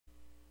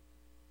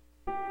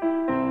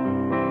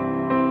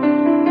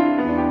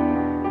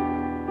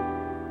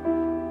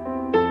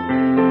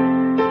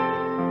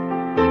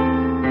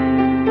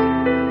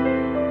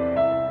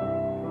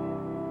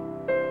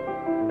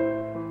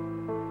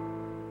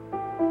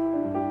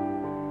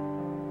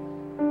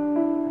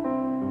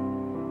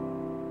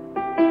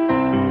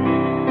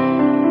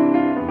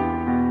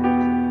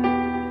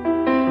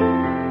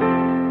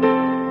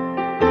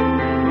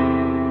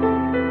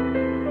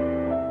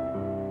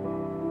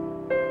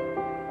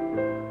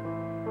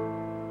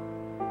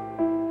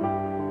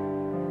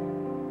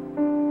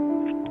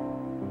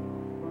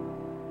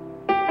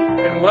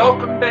And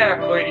welcome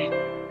back, ladies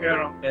and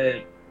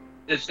gentlemen.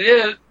 This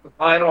is the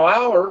final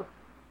hour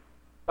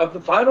of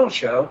the final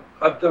show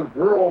of the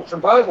Rural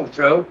Survival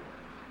Show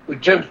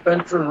with Jim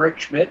Spencer and Rick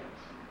Schmidt.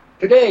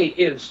 Today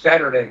is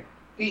Saturday,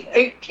 the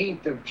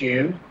 18th of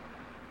June,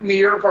 in the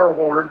year of our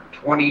Lord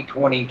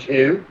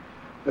 2022.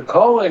 The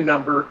call-in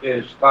number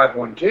is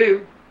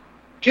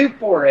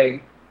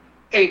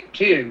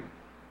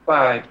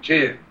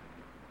 512-248-8252.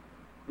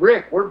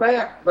 Rick, we're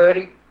back,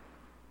 buddy.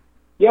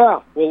 Yeah,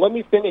 well, let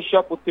me finish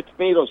up with the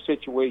tomato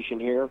situation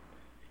here.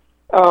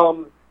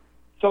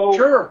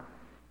 Sure.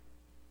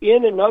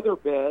 In another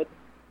bed,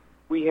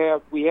 we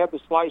have the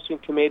slicing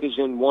tomatoes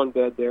in one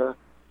bed there.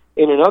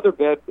 In another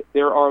bed,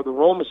 there are the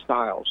Roma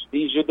styles.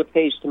 These are the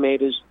paste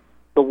tomatoes,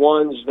 the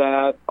ones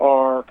that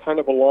are kind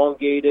of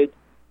elongated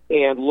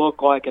and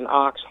look like an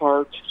ox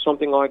heart,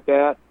 something like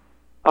that.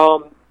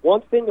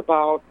 One thing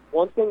about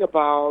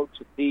the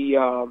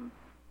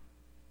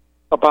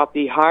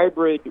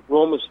hybrid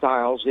Roma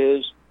styles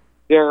is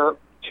they're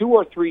 2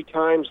 or 3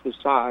 times the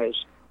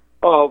size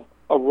of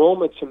a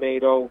Roma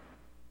tomato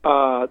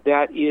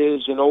that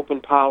is an open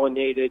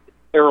pollinated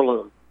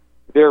heirloom.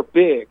 They're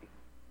big.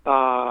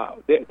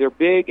 They're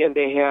big, and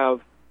they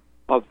have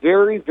a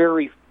very,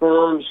 very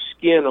firm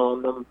skin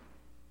on them.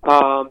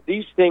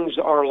 These things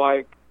are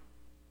like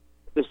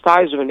the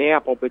size of an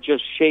apple, but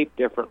just shaped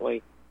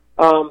differently.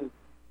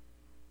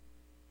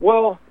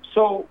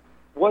 So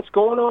what's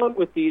going on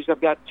with these?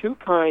 I've got 2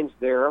 kinds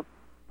there.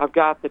 I've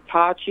got the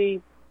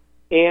Tachi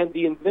and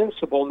the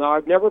Invincible. Now,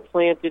 I've never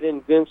planted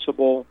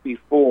Invincible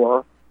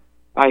before.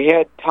 I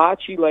had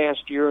Tachi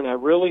last year, and I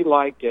really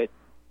liked it.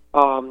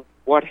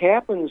 What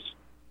happens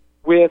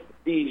with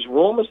these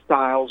Roma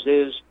styles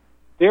is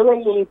they're a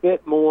little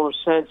bit more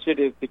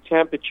sensitive to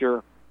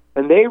temperature,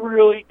 and they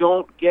really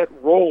don't get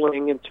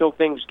rolling until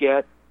things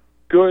get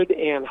good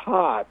and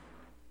hot,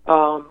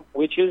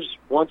 which is,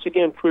 once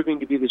again,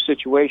 proving to be the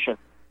situation.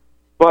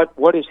 But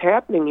what is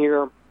happening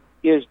here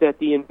is that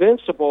the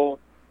Invincible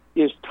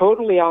is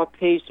totally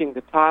outpacing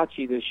the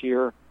Tachi this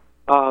year.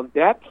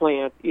 That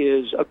plant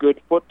is a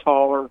good foot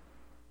taller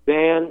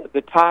than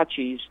the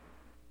Tachis,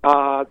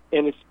 and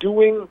it's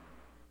doing,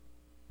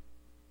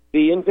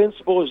 the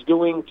Invincible is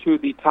doing to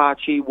the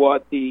Tachi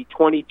what the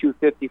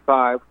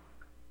 2255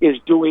 is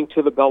doing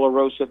to the Bella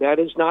Rosa. That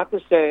is not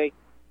to say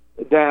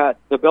that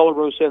the Bella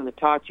Rosa and the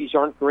Tachis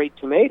aren't great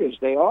tomatoes.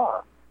 They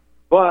are.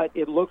 But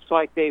it looks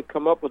like they've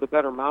come up with a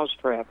better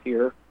mousetrap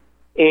here.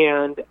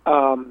 And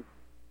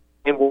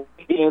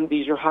again,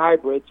 these are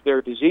hybrids.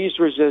 They're disease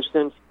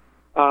resistant,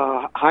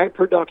 high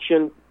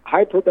production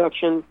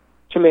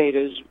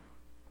tomatoes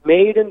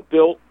made and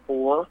built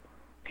for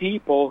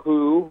people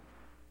who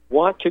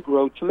want to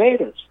grow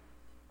tomatoes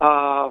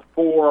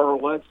for,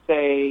 let's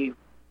say,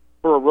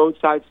 for a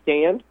roadside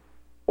stand,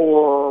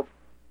 or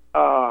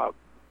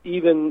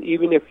even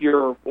if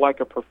you're like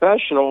a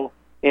professional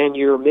and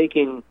you're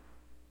making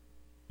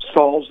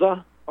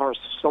salsa or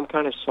some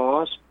kind of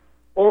sauce,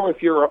 or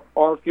if you're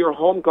a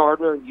home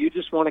gardener and you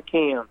just want a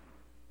can,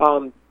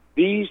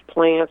 these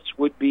plants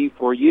would be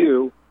for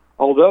you.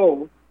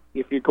 Although,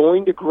 if you're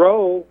going to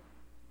grow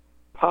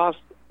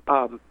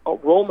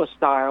Roma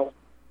style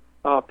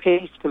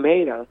paste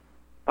tomato,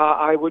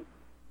 I would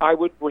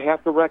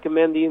have to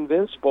recommend the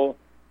Invincible.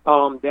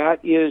 That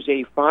is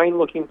a fine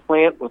looking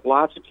plant with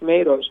lots of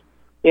tomatoes,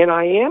 and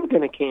I am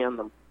going to can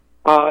them.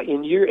 I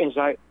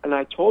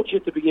told you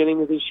at the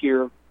beginning of this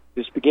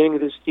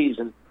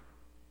season,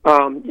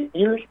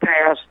 years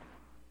past,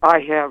 I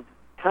have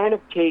kind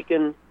of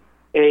taken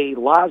a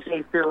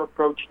laissez-faire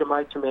approach to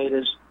my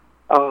tomatoes.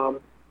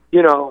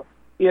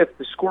 If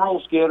the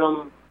squirrels get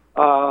them,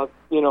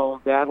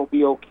 that'll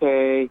be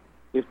okay.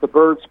 If the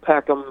birds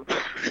peck them,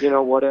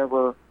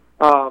 whatever.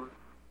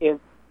 And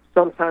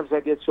sometimes I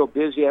get so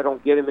busy I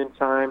don't get them in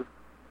time,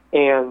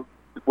 and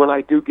when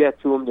I do get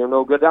to them, they're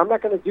no good. I'm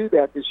not going to do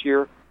that this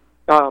year.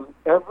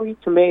 Every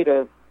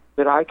tomato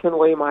that I can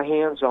lay my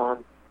hands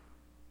on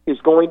is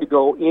going to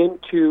go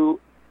into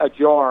a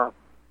jar,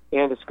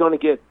 and it's going to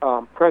get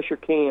pressure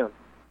canned.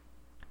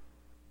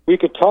 We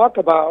could talk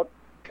about,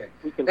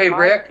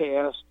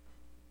 podcast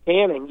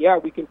canning. Yeah,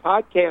 we can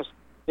podcast.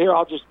 Here,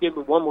 I'll just give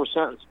you one more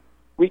sentence.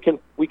 We can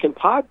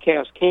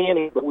podcast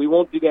canning, but we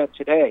won't do that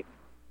today.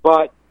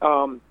 But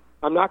I'm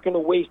not going to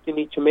waste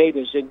any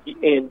tomatoes, and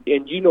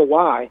you know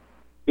why?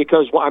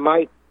 Because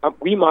my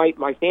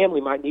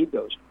family might need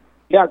those.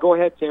 Yeah, go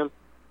ahead, Tim.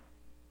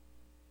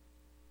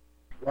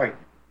 Right.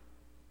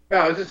 No,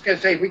 I was just going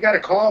to say, we got a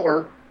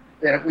caller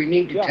that we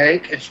need to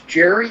take. It's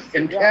Jerry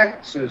in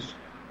Texas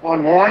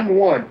on line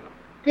 1.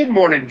 Good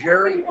morning,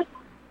 Jerry.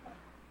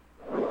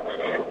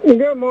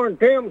 Good morning,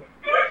 Tim.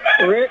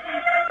 Rick.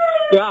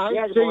 Yeah, I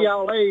hate to see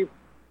y'all leave,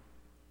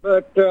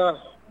 but I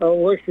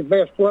wish you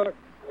best luck.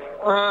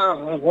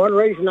 One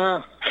reason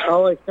I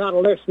always kind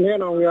of listen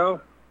in on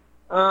y'all,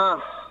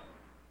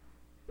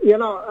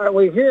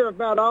 we hear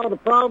about all the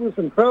problems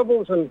and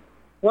troubles and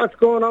what's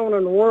going on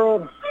in the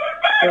world,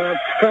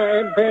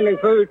 impending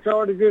food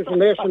shortages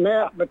and this and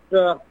that, but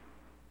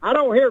I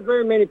don't hear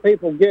very many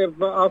people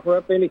offer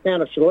up any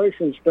kind of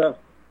solutions to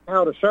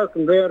how to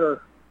circumvent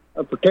or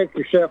protect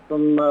yourself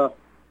from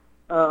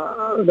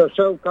the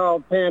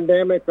so-called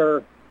pandemic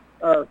or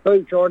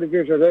food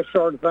shortages or this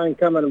sort of thing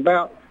coming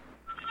about.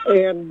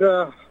 And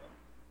there's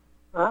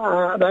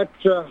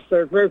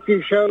very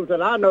few shows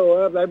that I know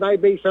of. There may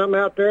be some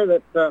out there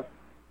that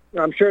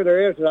I'm sure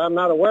there is that I'm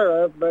not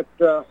aware of, but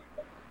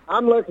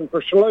I'm looking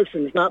for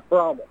solutions, not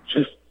problems.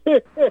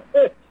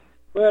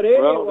 But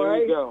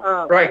anyway,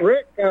 right.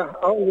 Rick,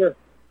 on your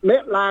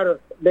mint lighter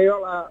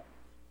deal,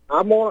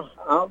 I'm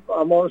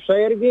gonna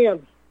say it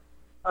again.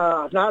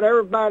 Not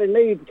everybody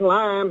needs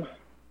lime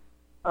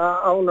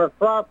on their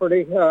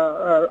property,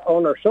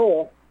 on their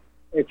soil.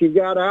 If you've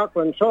got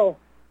alkaline soil,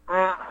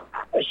 I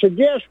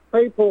suggest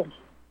people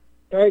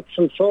take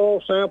some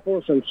soil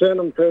samples and send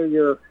them to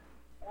your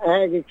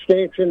ag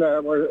extension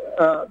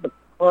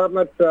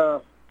department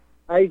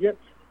agent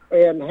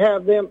and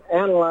have them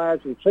analyze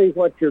and see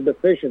what you're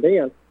deficient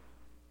in.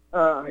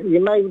 You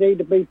may need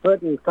to be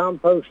putting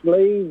compost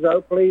leaves,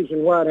 oak leaves,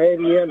 and what have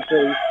you in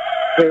to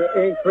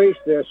increase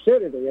the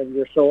acidity of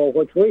your soil,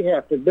 which we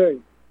have to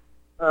do.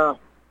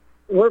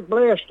 We're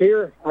blessed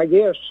here, I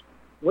guess.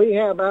 We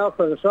have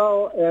alkaline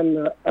soil,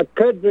 and a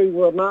kudzu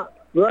will not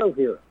grow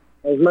here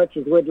as much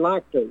as we'd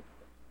like to.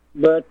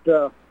 But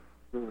the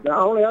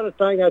only other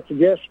thing I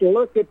suggest,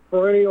 look at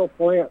perennial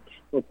plants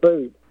for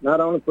food, not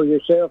only for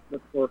yourself,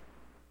 but for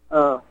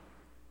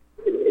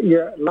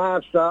your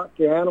livestock,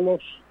 your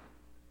animals.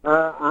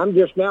 I'm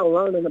just now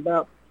learning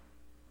about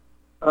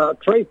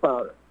tree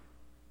fodder.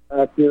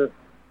 If you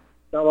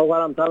don't know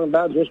what I'm talking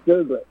about, just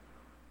Google it.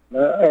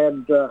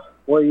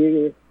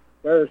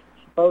 There's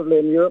supposedly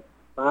in Europe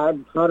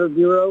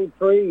 500-year-old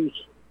trees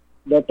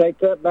that they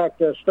cut back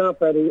to a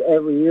stump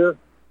every year,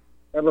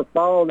 every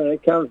fall, and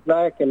it comes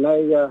back, and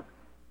they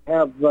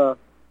have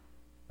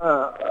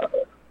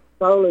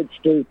foliage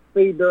to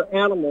feed their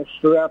animals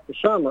throughout the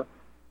summer.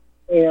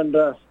 And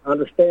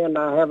understand,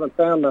 I haven't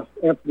found the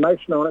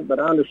information on it, but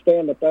I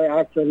understand that they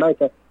actually make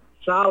a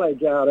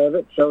silage out of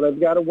it, so they've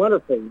got a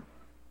winter feed.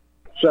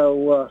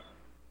 So,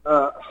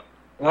 wow.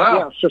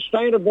 Yeah,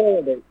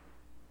 sustainability.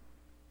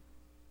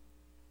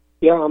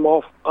 Yeah, I'm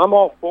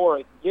all for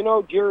it. You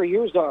know, Jerry,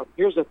 here's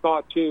a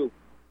thought too.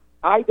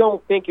 I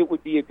don't think it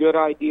would be a good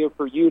idea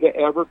for you to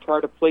ever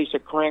try to place a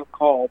crank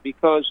call,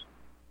 because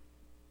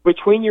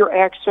between your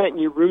accent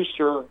and your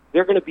rooster,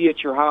 they're going to be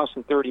at your house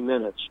in 30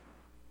 minutes.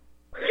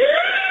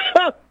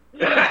 Well,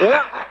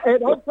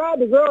 and I'm trying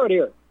to grow it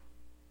here.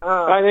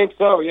 I think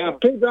so, yeah.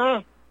 Too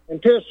dry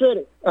and too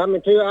acidic.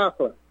 Too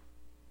alkaline.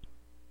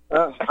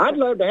 I'd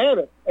love to have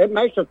it. It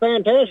makes a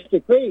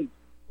fantastic feed.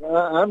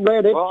 I've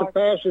read it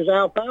surpasses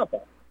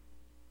alfalfa,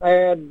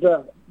 and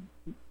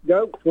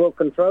goats will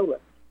control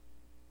it.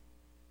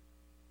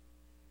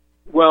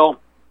 Well,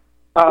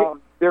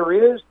 there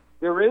is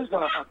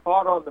a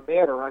thought on the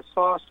matter. I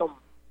saw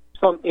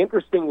some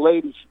interesting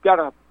lady. She's got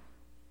a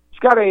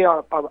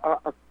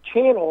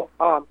channel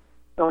on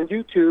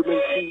YouTube,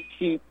 and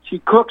she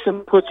cooks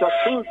and puts up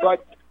food.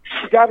 But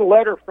she got a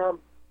letter from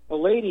a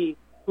lady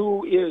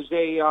who is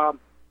an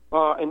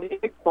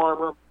egg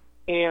farmer,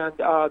 and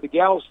the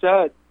gal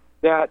said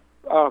that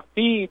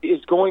feed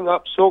is going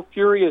up so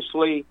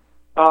furiously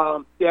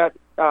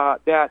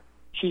that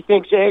she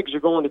thinks eggs are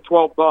going to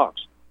 $12.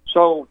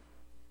 So,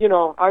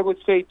 I would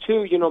say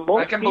too,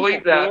 most people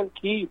can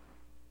keep.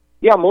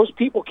 Yeah, most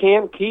people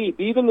can keep,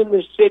 even in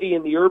the city,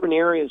 in the urban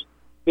areas,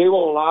 they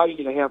will allow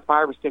you to have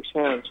 5 or 6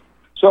 hens.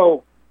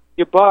 So,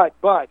 but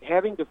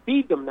having to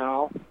feed them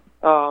now,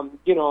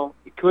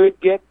 it could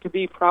get to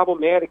be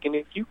problematic. And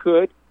if you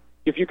could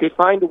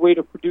find a way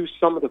to produce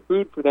some of the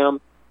food for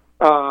them,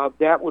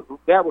 that would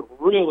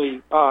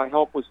really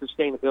help with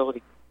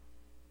sustainability.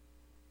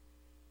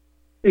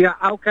 Yeah,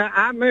 okay.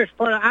 I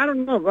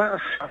don't know.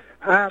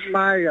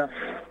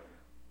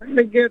 Let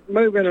me get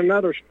moving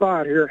another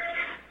spot here.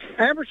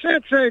 Ever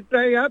since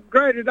they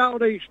upgraded all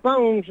these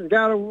phones and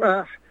got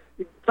a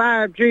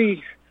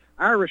 5G,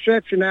 our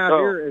reception out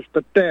here is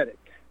pathetic.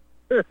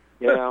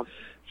 Yeah.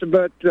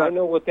 But I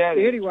know what that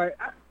is. Anyway,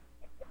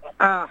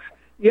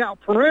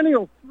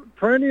 perennial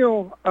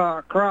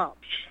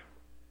crops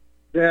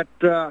that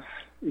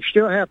you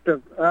still have to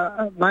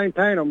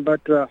maintain them,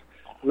 but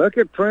look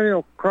at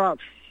perennial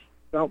crops.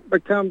 Don't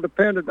become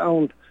dependent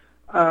on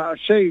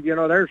seed.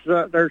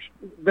 There's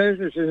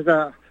businesses.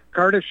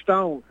 Curtis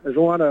Stone is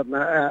one of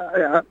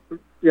them.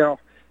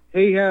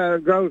 He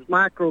grows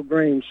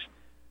microgreens,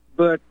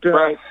 but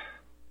right.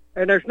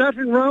 And there's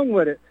nothing wrong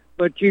with it.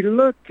 But you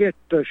look at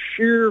the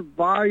sheer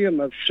volume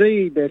of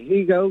seed that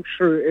he goes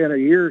through in a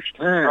year's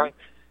time, right.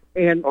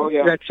 And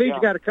that seed's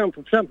got to come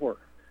from somewhere.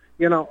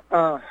 That's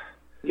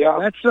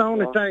the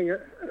only thing.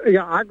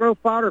 I grow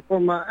fodder for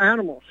my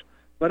animals,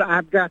 but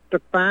I've got to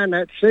find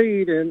that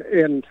seed,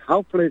 and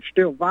hopefully it's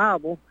still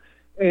viable.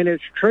 And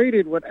it's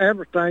treated with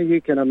everything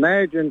you can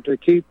imagine to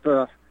keep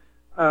the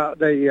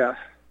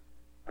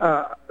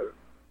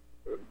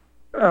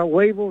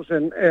weevils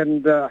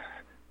and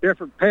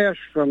different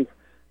pests from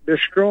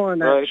destroying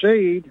that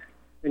seed.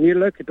 And you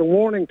look at the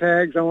warning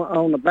tags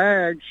on the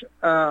bags,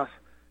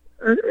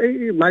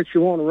 it makes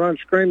you want to run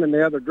screaming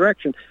the other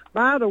direction.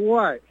 By the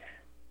way,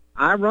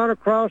 I run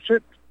across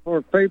it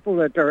for people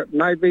that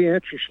may be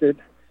interested.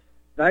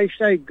 They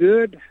say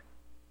good,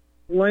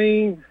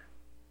 lean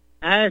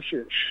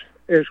ashes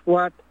is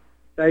what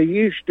they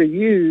used to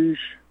use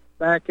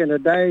back in the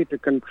day to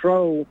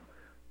control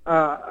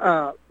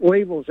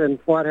weevils and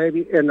what have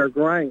you in their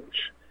grains.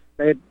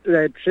 They'd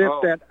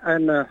sift that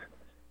in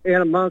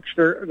amongst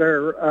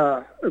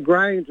their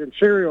grains and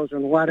cereals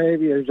and what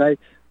have you as they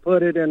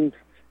put it in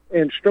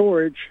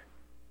storage,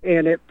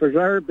 and it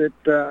preserved it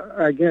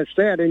against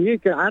that. And you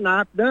can, and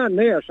I've done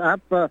this.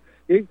 You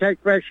can take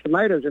fresh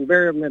tomatoes and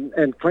bury them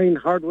in clean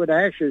hardwood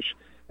ashes,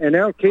 and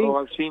they'll keep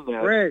I've seen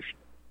that. fresh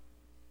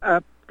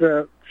up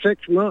to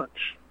 6 months.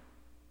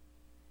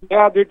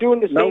 Yeah, they're doing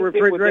the same No thing with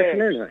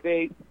refrigeration eggs.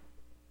 anyway.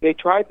 They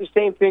tried the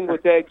same thing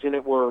with eggs, and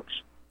it works.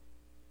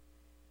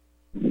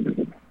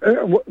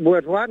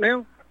 With what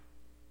now?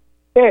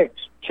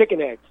 Eggs,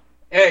 chicken eggs.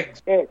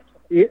 Eggs.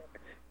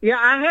 Yeah,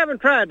 I haven't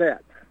tried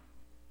that.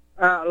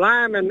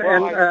 Lime and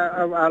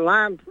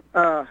lime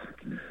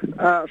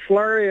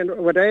slurry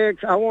and with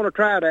eggs. I want to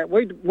try that.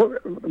 Wife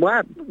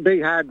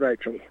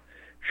dehydrates them.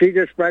 She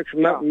just breaks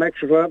them up and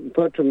mixes them up and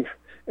puts them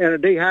in a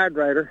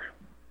dehydrator.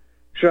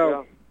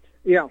 So,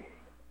 yeah.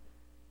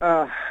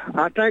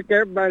 I think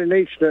everybody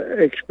needs to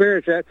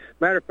experience that.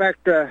 Matter of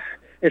fact, and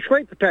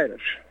sweet potatoes.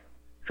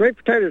 Sweet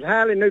potatoes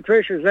highly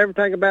nutritious.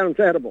 Everything about them's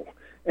edible,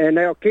 and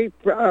they'll keep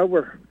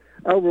over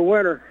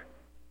winter.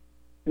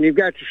 And you've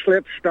got your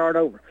slips to start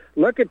over.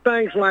 Look at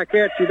things like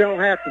that. You don't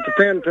have to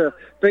depend to a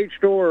feed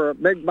store or a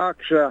big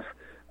box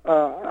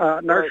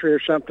nursery or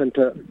something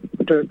to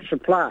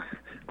supply.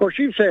 Of course,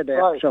 you said that.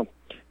 Right. So,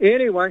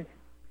 anyway,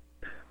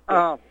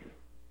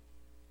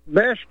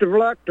 best of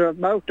luck to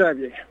both of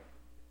you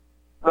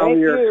on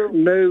your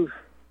new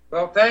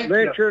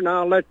venture, and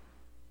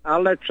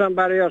I'll let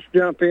somebody else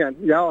jump in.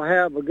 Y'all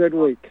have a good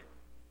week.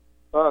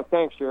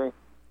 Thanks, Jerry.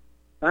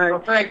 Thanks.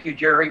 Well, thank you,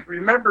 Jerry.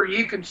 Remember,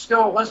 you can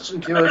still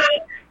listen to us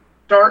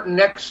starting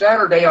next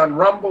Saturday on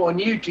Rumble and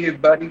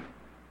YouTube, buddy.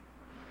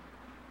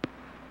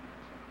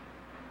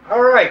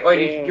 All right,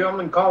 ladies and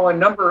gentlemen, call-in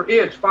number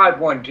is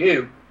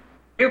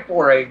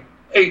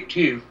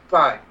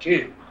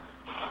 512-248-8252.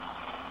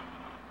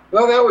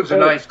 Well, that was a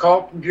nice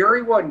call from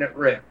Jerry, wasn't it,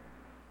 Rick?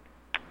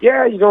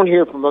 Yeah, you don't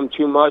hear from him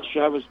too much.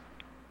 I was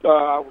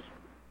kind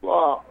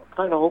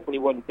of hoping he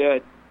wasn't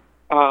dead.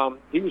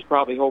 He was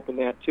probably hoping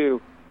that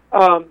too.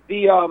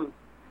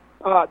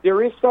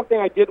 There is something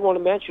I did want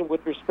to mention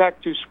with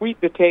respect to sweet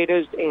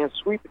potatoes and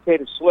sweet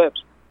potato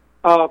slips.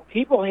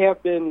 People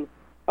have been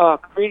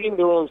creating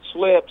their own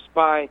slips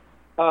by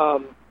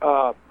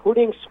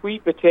putting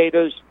sweet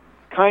potatoes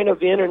kind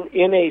of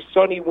in a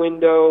sunny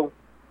window,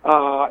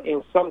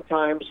 and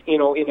sometimes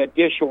in a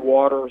dish of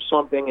water or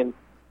something, and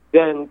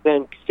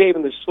then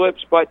saving the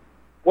slips. But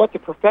what the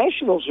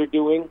professionals are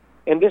doing,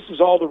 and this is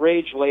all the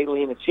rage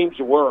lately, and it seems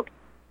to work,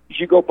 is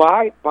you go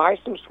buy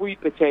some sweet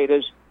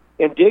potatoes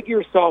and dig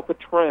yourself a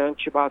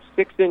trench about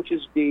 6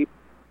 inches deep,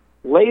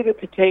 lay the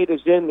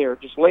potatoes in there,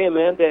 just lay them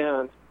end to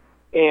end,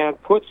 and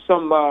put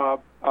some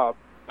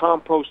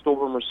compost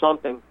over them or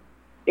something,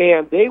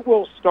 and they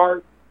will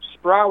start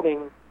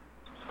sprouting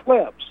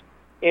slips.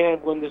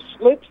 And when the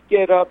slips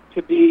get up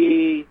to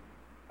be,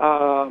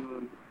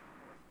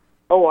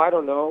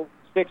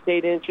 6 to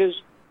 8 inches,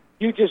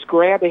 you just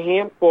grab a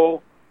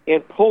handful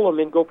and pull them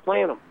and go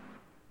plant them.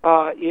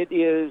 I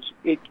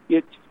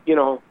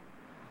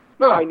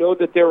know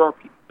that there are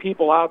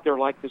people out there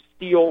like the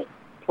Steel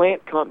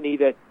Plant Company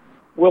that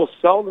will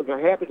sell them.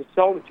 They're happy to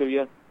sell them to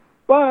you,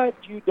 but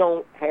you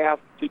don't have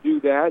to do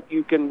that.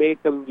 You can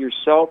make them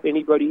yourself.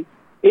 Anybody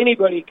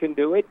can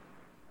do it.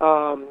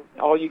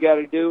 All you got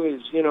to do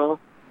is,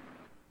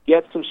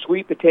 get some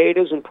sweet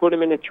potatoes and put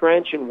them in a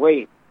trench and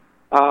wait.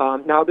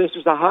 Now, this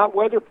is a hot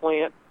weather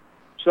plant,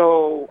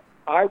 so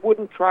I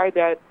wouldn't try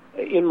that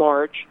in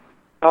March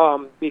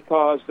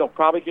because they'll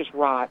probably just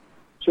rot.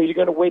 So you're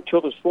going to wait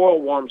till the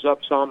soil warms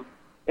up some,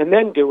 and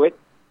then do it,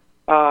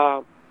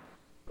 and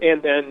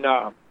then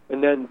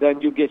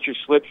you get your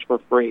slips for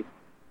free.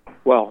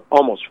 Well,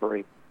 almost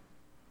free.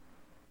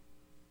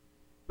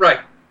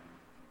 Right.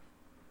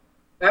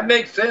 That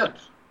makes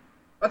sense.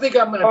 I think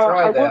I'm going to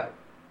try that.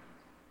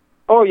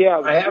 Oh yeah,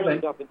 I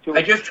haven't.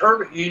 I just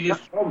heard it. You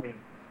just told me.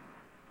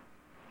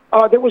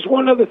 There was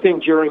one other thing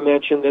Jerry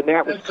mentioned, and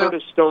that was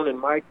Curtis Stone and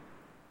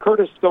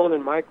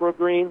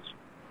microgreens.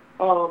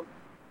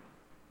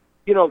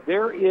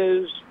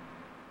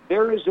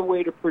 There is a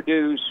way to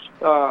produce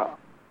a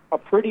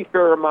pretty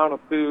fair amount of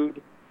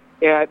food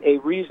at a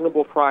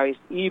reasonable price,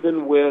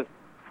 even with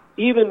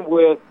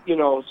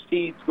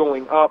seeds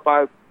going up.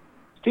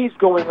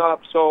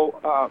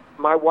 So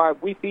my wife,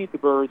 we feed the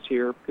birds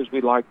here because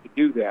we like to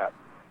do that,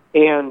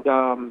 and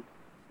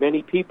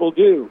many people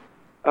do.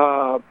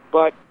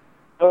 But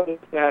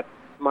noticed that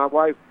my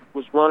wife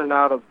was running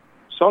out of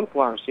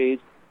sunflower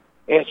seeds,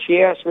 and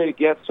she asked me to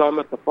get some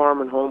at the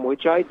Farm and Home,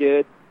 which I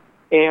did.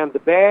 And the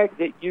bag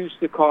that used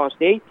to cost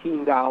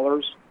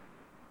 $18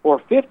 or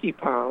 50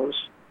 pounds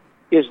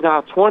is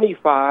now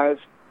 $25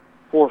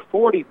 for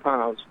 40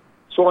 pounds.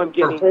 So I'm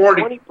getting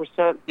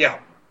 20%. Yeah.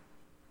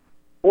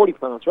 40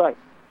 pounds, right.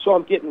 So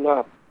I'm getting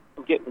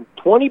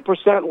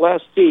 20%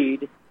 less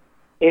seed,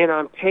 and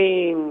I'm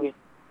paying,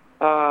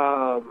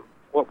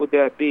 what would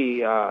that be?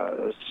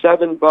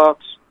 $7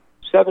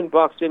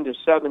 into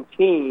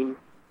 17.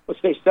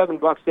 Let's say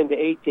 $7 into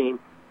 18.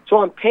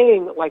 So I'm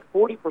paying like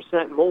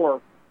 40% more.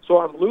 So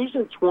I'm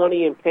losing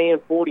 20 and paying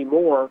 40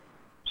 more.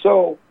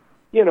 So,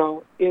 you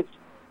know, it's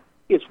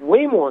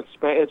way more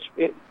expensive.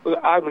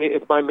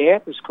 If my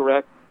math is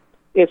correct,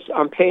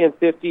 I'm paying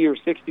 50 or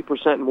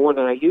 60% more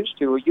than I used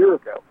to a year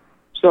ago.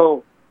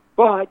 So,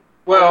 but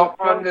well,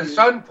 on the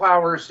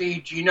sunflower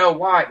seeds, you know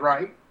why,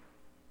 right?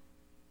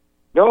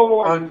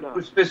 No, I'm not.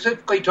 We're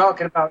specifically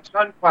talking about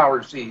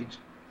sunflower seeds.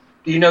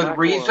 Do you know the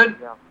reason?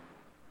 Yeah.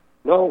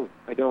 No,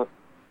 I don't.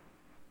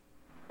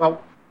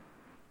 Well,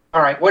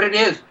 all right. What it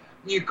is,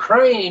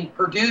 Ukraine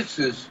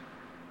produces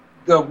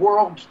the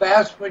world's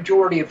vast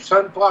majority of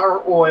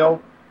sunflower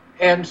oil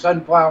and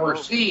sunflower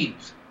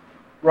seeds.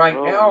 Right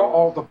now,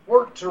 all the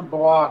ports are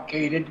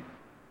blockaded,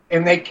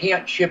 and they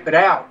can't ship it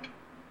out.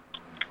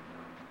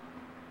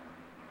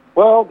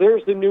 Well,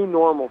 there's the new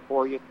normal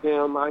for you,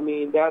 Tim. I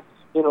mean, that's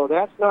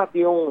not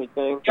the only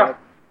thing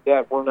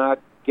that we're not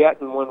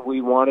getting when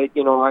we want it.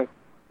 You know,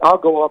 I'll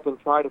go up and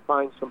try to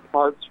find some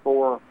parts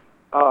for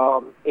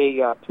a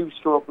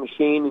two-stroke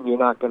machine, and you're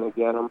not going to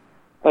get them.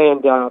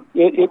 And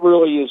it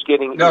really is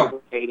getting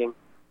irritating.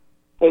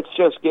 It's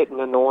just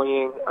getting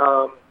annoying.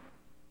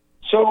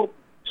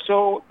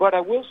 But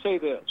I will say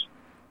this.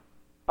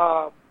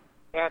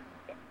 At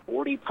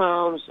 40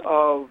 pounds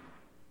of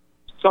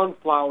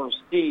sunflower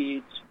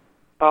seeds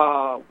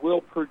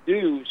will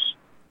produce,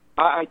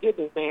 I did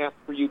the math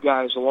for you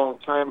guys a long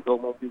time ago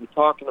when we were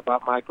talking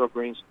about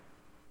microgreens,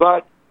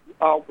 but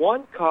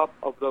 1 cup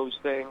of those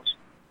things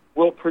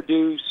will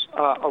produce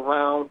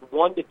around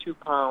 1 to 2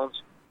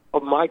 pounds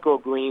of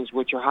microgreens,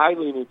 which are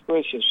highly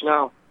nutritious.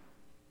 Now,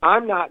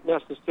 I'm not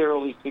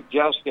necessarily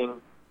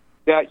suggesting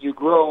that you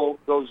grow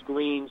those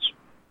greens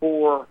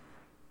for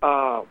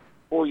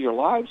your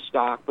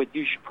livestock, but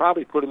you should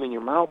probably put them in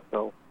your mouth,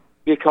 though,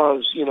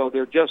 because, you know,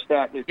 they're just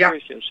that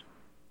nutritious.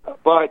 Yeah.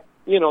 But,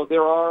 you know,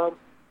 there are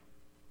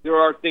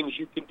things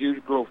you can do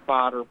to grow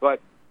fodder,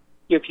 but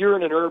if you're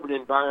in an urban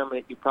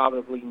environment, you're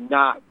probably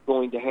not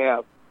going to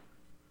have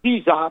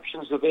these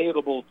options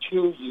available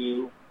to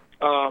you.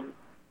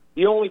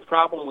 The only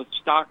problem with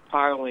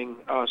stockpiling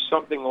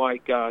something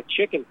like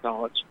chicken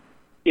pellets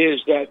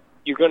is that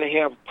you're going to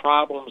have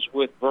problems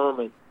with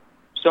vermin.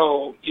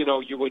 So, you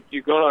know, you're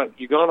going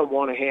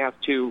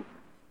to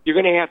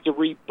have to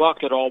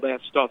re-bucket all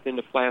that stuff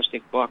into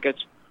plastic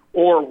buckets,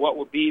 or what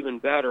would be even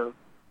better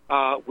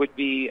would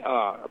be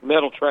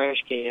metal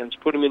trash cans.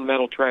 Put them in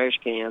metal trash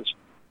cans.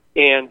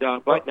 And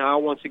but now,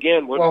 once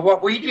again,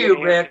 what we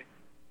do, Rick,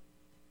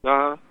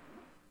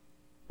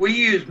 we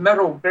use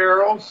metal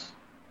barrels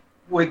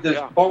with this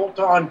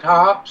bolt-on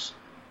tops,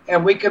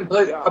 and we can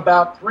put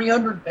about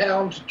 300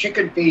 pounds of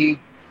chicken feed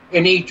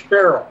in each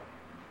barrel.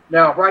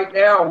 Now, right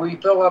now, we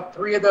fill up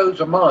 3 of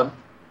those a month,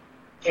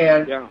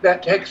 and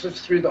that takes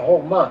us through the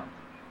whole month.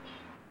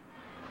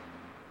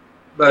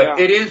 But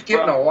it is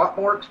getting a lot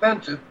more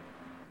expensive.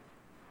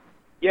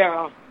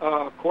 Yeah,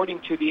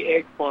 according to the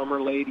egg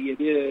farmer lady,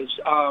 it is.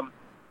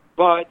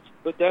 But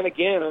then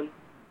again,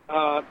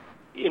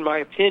 in my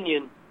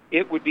opinion,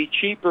 it would be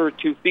cheaper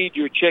to feed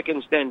your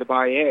chickens than to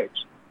buy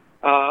eggs.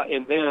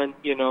 And then,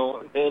 you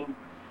know, then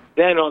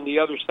on the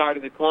other side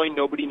of the coin,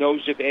 nobody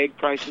knows if egg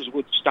prices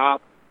would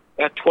stop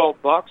at $12.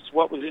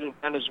 What was it in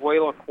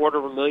Venezuela?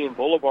 250,000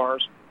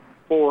 bolivars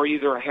for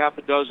either a half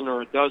a dozen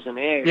or a dozen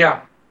eggs.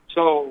 Yeah.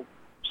 So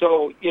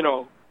you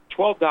know,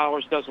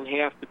 $12 doesn't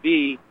have to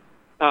be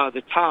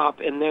the top,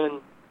 and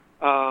then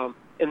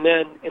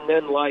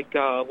like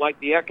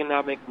the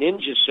economic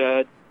ninja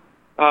said,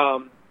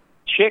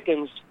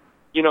 chickens,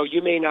 you know,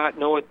 you may not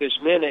know it this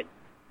minute,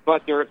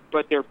 but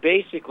they're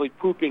basically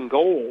pooping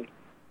gold.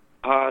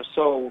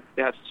 So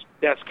that's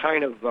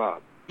kind of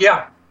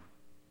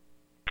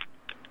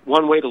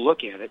one way to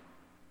look at it.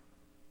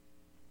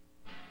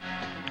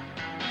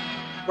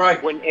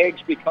 Right. When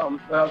eggs become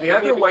the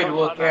other way to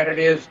look at it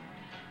is.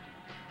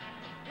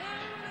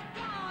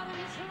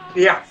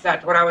 Yeah,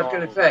 that's what I was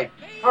going to say.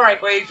 All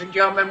right, ladies and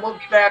gentlemen, we'll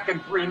be back in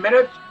 3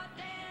 minutes.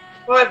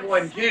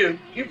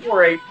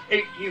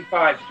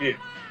 512-248-8252.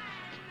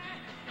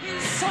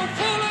 So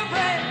full of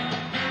bread.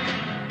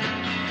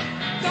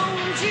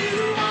 Don't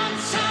you want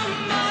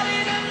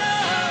somebody to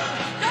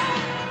love?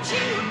 Don't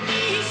you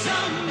need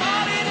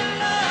somebody to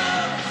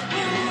love?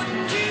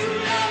 Wouldn't you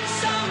love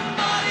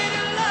somebody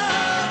to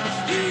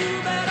love? You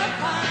better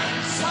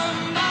find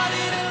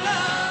somebody to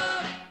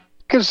love.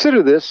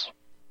 Consider this.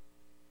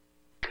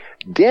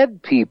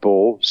 Dead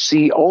people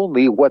see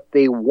only what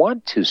they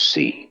want to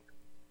see.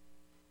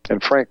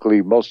 And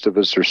frankly, most of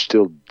us are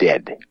still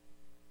dead.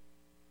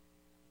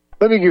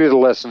 Let me give you the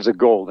lessons of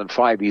gold in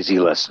 5 easy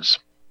lessons.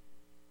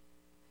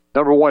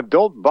 Number 1,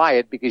 don't buy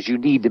it because you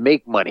need to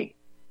make money.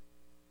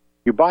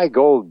 You buy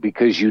gold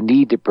because you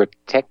need to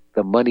protect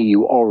the money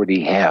you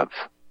already have.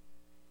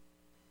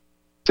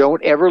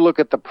 Don't ever look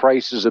at the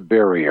price as a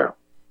barrier.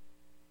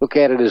 Look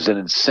at it as an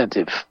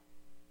incentive.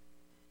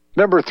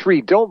 Number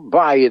 3, don't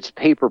buy its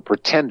paper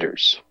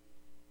pretenders.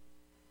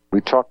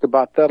 We talked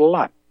about that a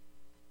lot.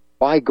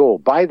 Buy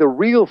gold. Buy the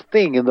real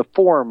thing in the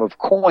form of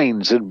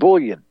coins and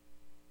bullion.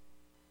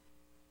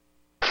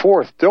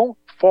 4th, don't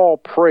fall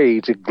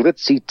prey to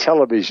glitzy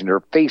television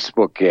or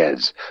Facebook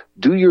ads.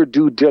 Do your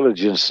due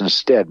diligence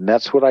instead, and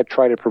that's what I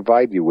try to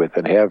provide you with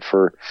and have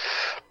for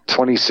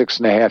 26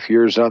 and a half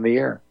years on the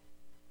air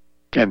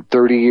and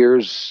 30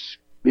 years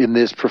in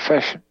this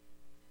profession.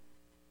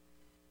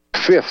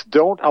 5th,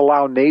 don't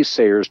allow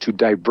naysayers to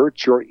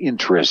divert your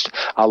interest.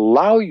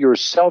 Allow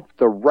yourself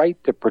the right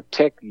to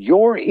protect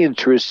your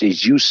interests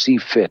as you see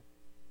fit.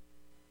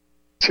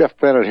 Jeff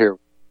Bennett here.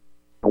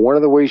 One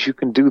of the ways you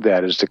can do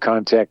that is to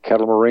contact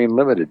Kettle Moraine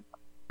Limited.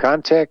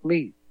 Contact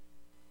me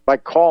by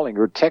calling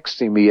or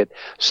texting me at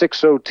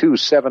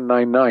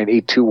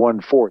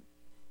 602-799-8214.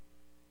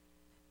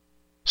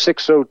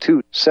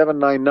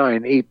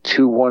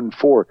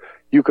 602-799-8214.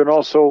 You can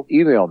also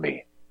email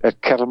me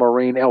at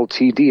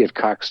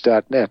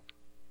kettlemaraineltd@cox.net.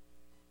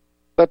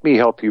 Let me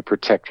help you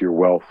protect your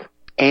wealth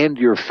and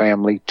your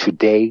family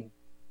today.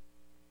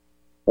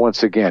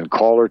 Once again,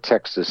 call or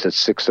text us at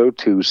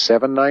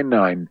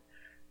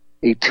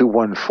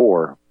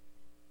 602-799-8214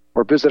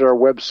 or visit our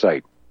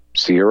website,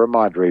 Sierra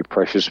Madre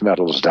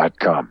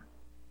PreciousMetals.com.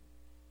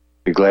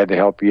 Be glad to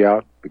help you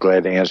out. Be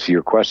glad to answer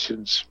your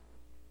questions.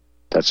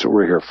 That's what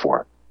we're here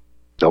for.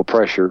 No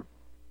pressure,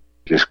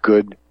 just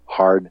good,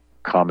 hard,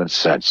 common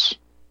sense.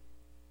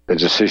 The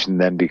decision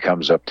then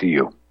becomes up to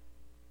you.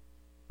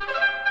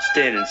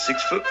 Standing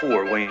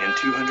 6'4", weighing in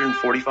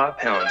 245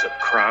 pounds of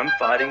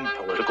crime-fighting,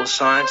 political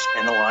science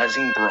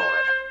analyzing brawn.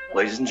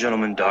 Ladies and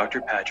gentlemen,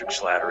 Dr. Patrick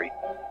Slattery.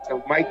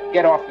 So, Mike,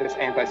 get off this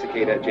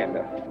anti-cicada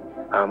agenda.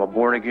 I'm a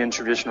born-again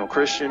traditional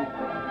Christian,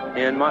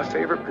 and my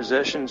favorite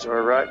possessions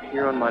are right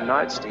here on my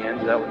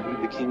nightstand. That would be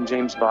the King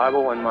James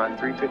Bible and my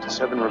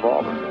 .357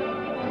 revolver.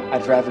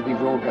 I'd rather be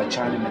ruled by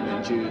Chinamen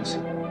than Jews.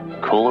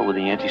 Cool it with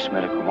the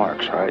anti-Semitic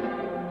remarks, right?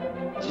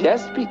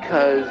 Just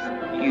because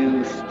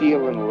you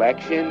steal an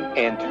election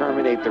and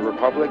terminate the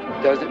Republic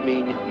doesn't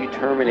mean you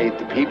terminate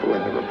the people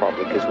in the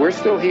Republic, because we're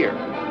still here.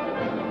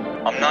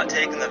 I'm not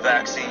taking the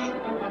vaccine.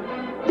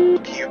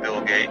 Fuck you,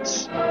 Bill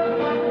Gates.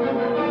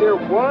 There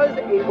was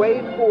a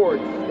way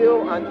forward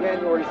still on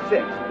January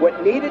 6th.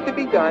 What needed to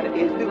be done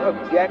is to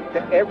object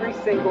to every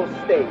single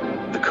state.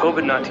 The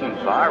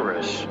COVID-19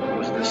 virus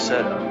was the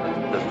setup.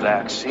 The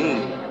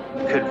vaccine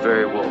could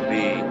very well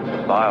be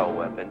the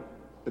bioweapon.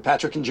 The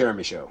Patrick and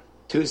Jeremy Show,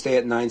 Tuesday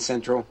at 9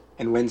 Central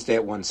and Wednesday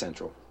at 1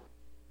 Central.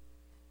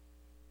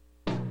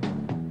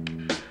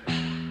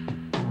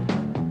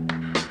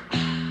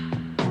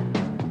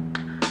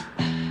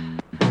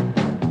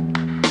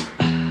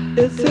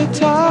 It's the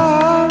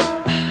time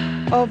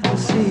of the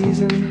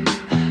season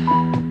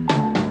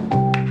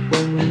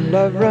when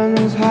love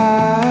runs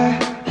high.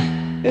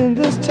 In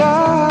this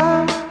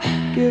time,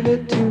 give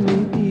it to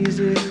me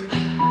easy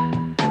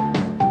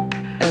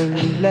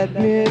and let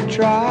me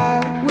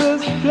try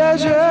with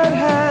pleasured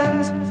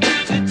hands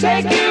to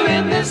take you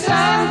in this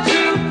time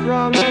to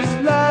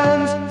promised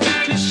lands,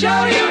 to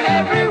show you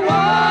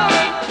everyone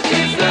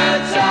it's the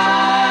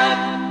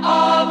time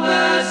of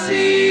the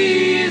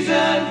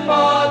season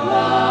for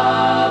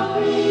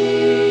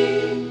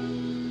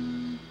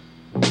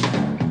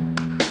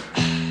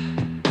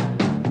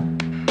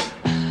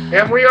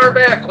And we are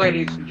back,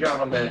 ladies and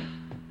gentlemen.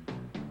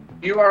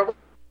 You are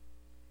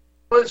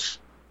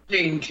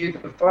listening to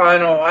the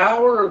final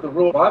hour of the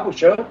Rural Bible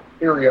Show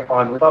here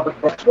on Republic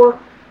Network.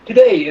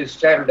 Today is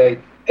Saturday,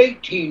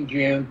 18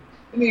 June,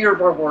 in the year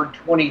of our Lord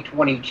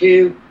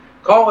 2022.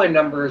 Call-in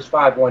number is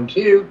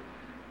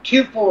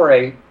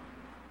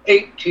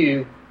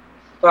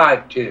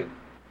 512-248-8252.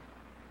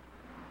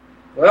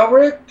 Well,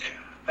 Rick,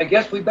 I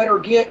guess we better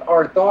get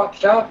our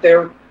thoughts out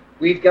there.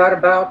 We've got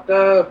about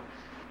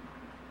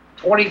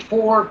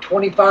 24,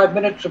 25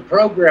 minutes of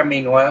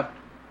programming left.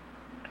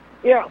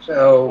 Yeah.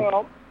 So,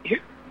 well,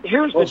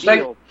 here's we'll the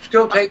deal.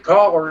 Still take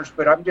callers,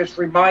 but I'm just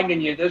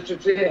reminding you, this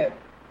is it.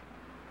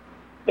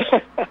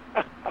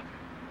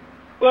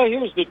 Well,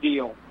 here's the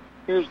deal.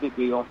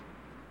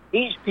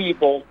 These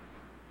people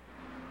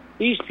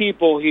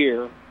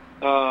here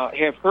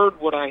have heard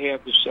what I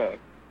have to say.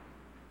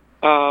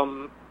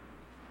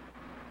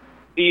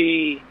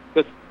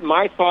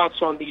 My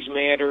thoughts on these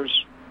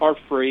matters are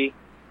free.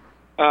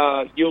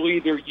 You'll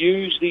either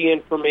use the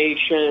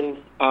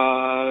information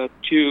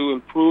to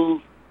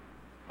improve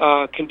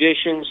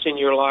conditions in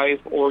your life,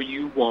 or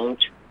you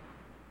won't.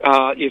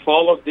 If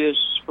all of this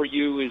for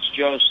you is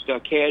just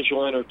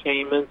casual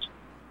entertainment,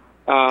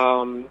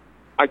 I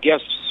guess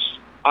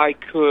I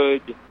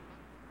could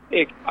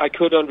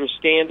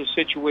understand a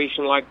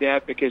situation like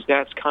that, because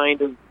that's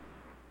kind of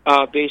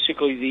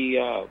basically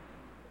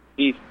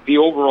the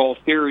overall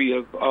theory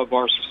of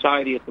our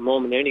society at the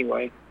moment,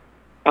 anyway.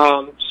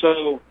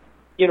 So,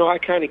 you know, I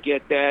kind of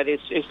get that.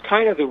 It's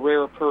kind of the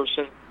rare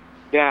person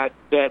that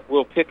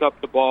will pick up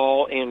the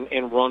ball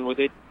and run with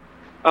it.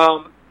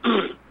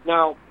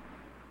 Now,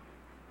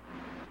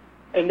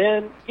 And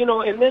then,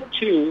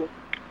 too,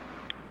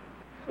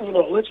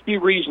 let's be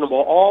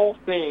reasonable. All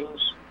things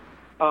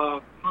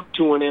come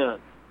to an end.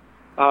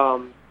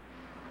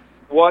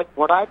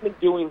 What I've been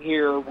doing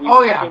here, we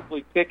will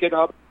simply pick it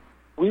up.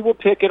 We will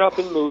pick it up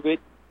and move it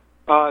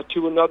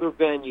to another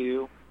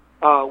venue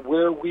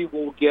where we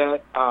will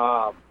get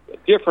a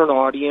different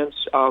audience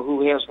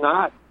who has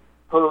not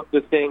heard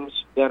the things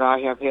that I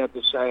have had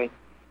to say.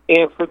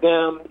 And for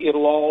them,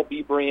 it'll all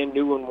be brand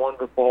new and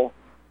wonderful.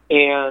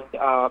 And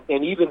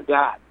even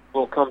that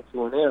will come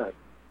to an end.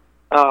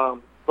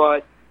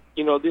 But,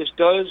 this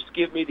does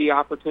give me the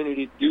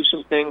opportunity to do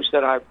some things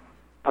that I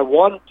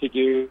wanted to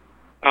do,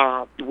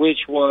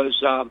 which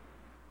was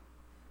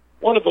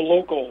one of the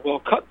local, a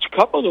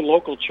couple of the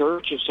local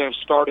churches have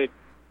started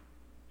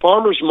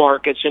farmers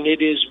markets, and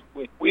it is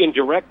in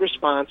direct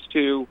response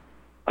to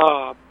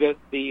the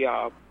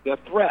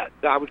threat,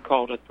 I would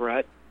call it a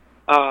threat,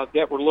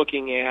 that we're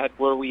looking at,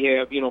 where we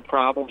have,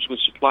 problems with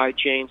supply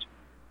chains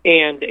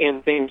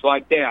and things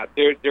like that.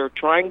 They're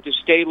trying to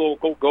stay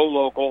local, go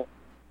local,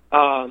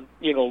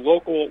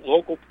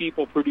 local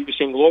people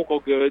producing local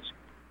goods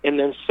and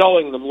then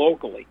selling them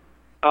locally.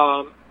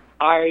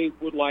 I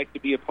would like to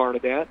be a part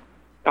of that.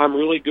 I'm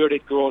really good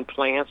at growing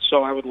plants,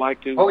 so I would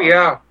like to,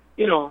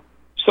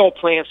 sell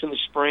plants in the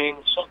spring,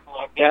 something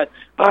like that.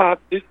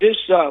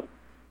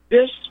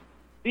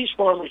 These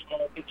farmers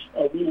markets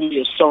are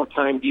really a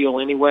sometime deal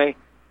anyway,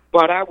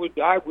 but I would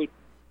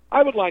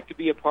like to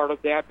be a part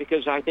of that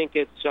because I think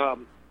it's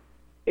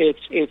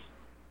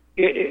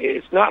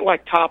not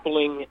like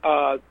toppling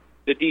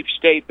the deep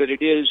state, but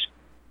it is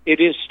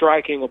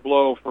striking a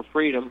blow for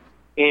freedom,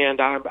 and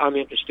I'm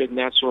interested in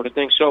that sort of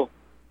thing. So,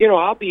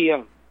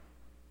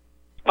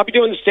 I'll be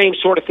doing the same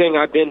sort of thing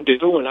I've been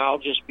doing. I'll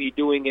just be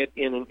doing it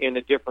in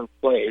a different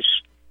place.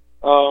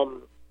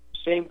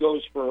 Same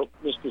goes for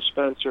Mr.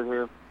 Spencer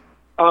here.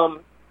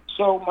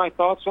 So my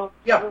thoughts on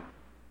the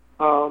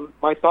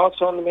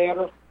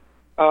matter.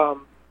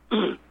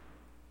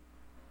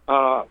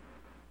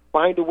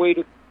 Find a way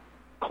to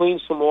clean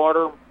some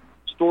water,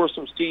 store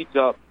some seeds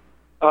up.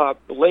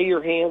 Lay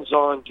your hands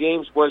on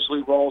James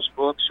Wesley Rawls'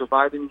 book,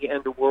 Surviving the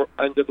End of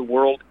the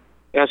World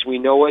as We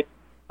Know It.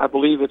 I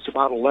believe it's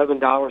about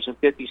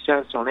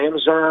 $11.50 on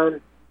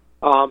Amazon.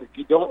 If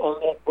you don't own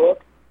that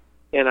book,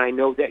 and I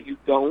know that you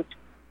don't,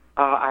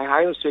 I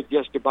highly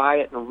suggest to buy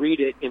it and read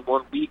it in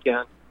one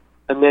weekend,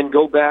 and then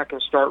go back and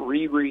start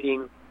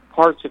rereading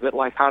parts of it,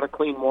 like How to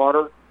Clean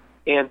Water,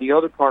 and the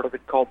other part of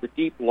it called The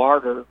Deep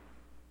Larder.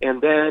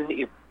 And then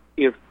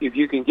if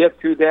you can get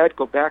through that,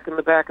 go back in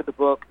the back of the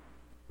book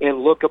and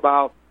look at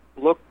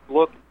the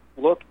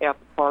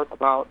part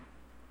about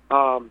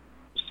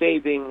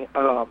saving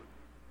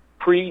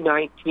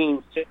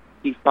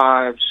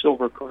pre-1965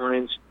 silver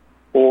coins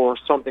or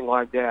something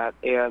like that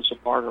as a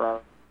barter.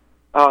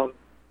 To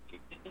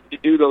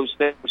do those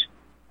things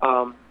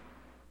as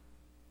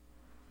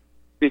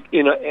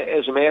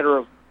a matter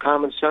of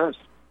common sense.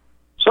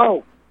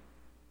 So,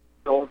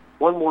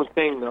 one more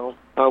thing, though,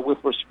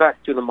 with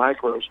respect to the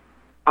micros.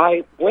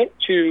 I went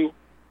to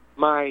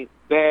my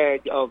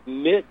bag of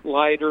Mint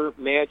Lighter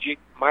Magic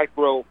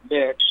Micro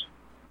Mix,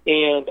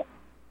 and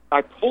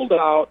I pulled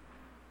out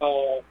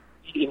the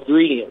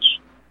ingredients.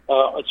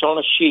 It's on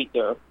a sheet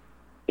there.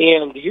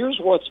 And here's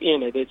what's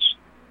in it. It's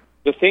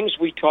the things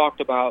we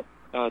talked about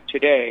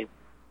today.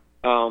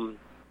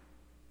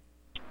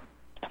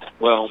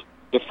 Well,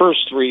 the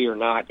first three are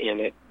not in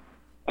it.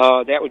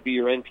 That would be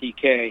your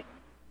NPK.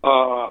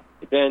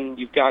 Then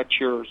you've got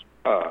your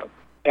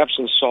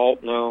Epsom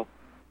salt, no.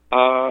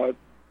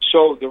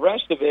 So the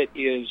rest of it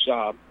is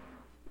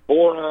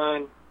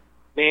boron,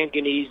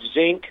 manganese,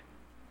 zinc,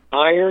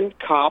 iron,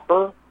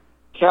 copper,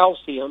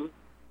 calcium,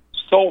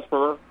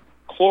 sulfur,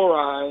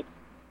 chloride,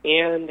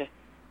 and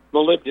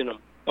molybdenum.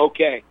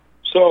 Okay,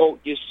 so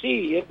you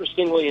see,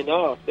 interestingly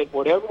enough, that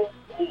whatever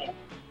Lincoln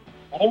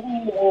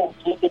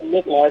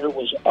Midlighter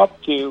was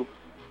up to,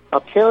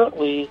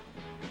 apparently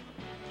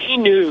he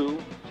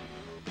knew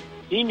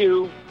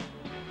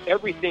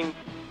everything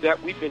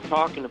that we've been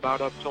talking about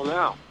up till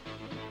now.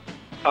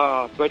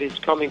 But it's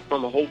coming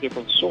from a whole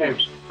different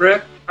source. Hey,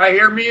 Rick, I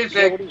hear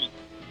music.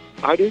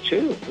 I do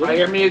too. I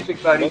hear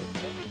music, buddy.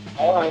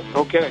 All right,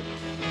 okay.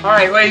 All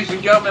right, ladies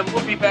and gentlemen,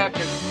 we'll be back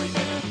in 3 minutes.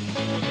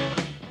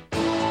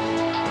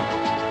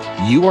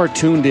 You are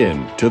tuned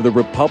in to the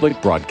Republic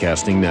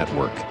Broadcasting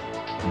Network.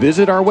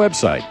 Visit our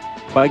website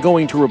by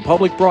going to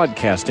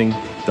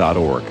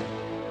republicbroadcasting.org.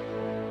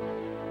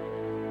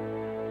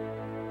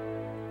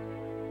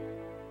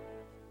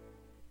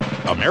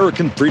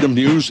 American Freedom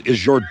News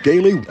is your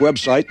daily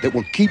website that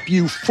will keep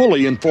you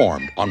fully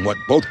informed on what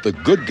both the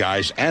good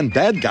guys and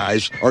bad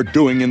guys are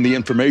doing in the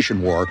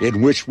information war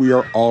in which we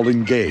are all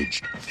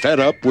engaged. Fed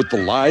up with the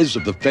lies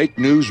of the fake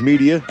news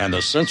media and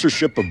the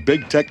censorship of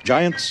big tech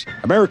giants?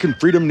 American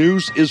Freedom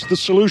News is the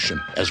solution,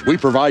 as we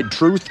provide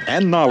truth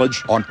and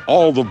knowledge on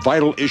all the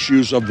vital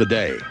issues of the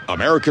day.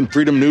 American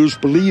Freedom News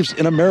believes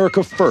in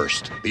America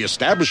first. The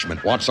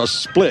establishment wants us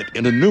split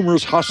into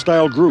numerous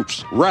hostile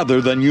groups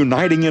rather than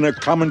uniting in a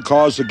common cause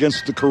cause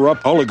against the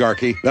corrupt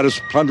oligarchy that is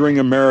plundering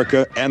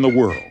America and the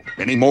world.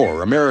 Many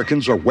more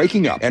Americans are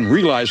waking up and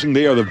realizing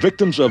they are the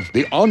victims of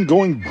the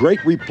ongoing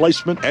Great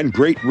Replacement and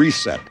Great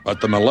Reset. But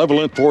the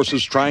malevolent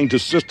forces trying to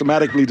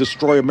systematically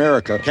destroy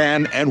America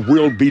can and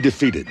will be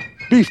defeated.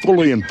 Be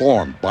fully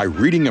informed by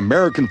reading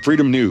American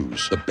Freedom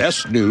News, the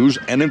best news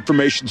and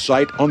information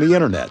site on the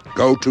internet.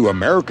 Go to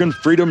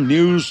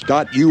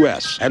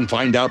AmericanFreedomNews.us and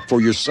find out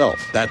for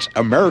yourself. That's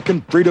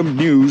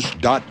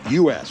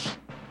AmericanFreedomNews.us.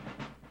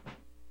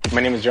 My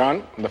name is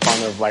John. I'm the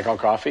founder of Blackout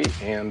Coffee,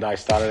 and I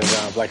started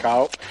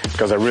Blackout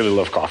because I really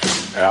love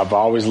coffee. I've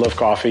always loved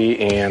coffee,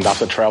 and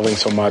after traveling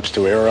so much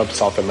to Europe,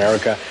 South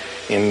America,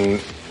 and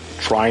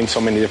trying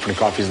so many different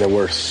coffees that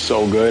were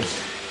so good,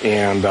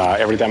 and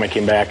every time I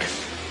came back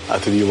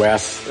to the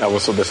U.S., I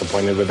was so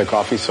disappointed with the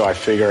coffee, so I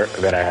figured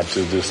that I had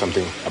to do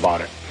something about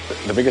it.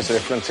 The biggest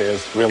difference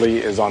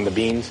is on the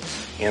beans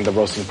and the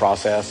roasting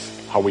process,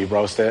 how we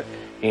roast it,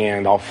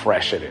 and how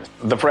fresh it is.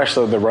 The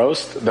fresher the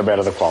roast, the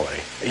better the quality.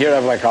 Here I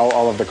have like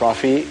all of the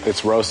coffee.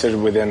 It's roasted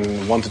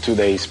within 1 to 2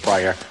 days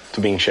prior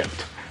to being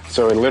shipped.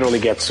 So it literally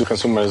gets to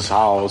consumers'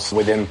 house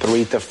within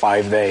 3 to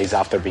 5 days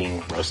after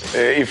being roasted.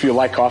 If you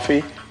like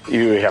coffee,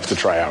 you have to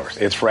try ours.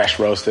 It's fresh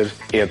roasted.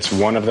 It's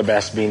one of the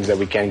best beans that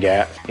we can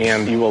get,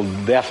 and you will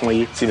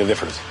definitely see the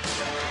difference.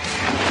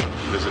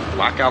 Visit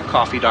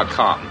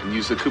blackoutcoffee.com and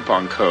use the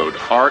coupon code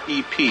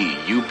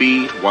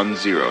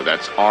REPUB10.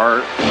 That's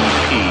REPUB10.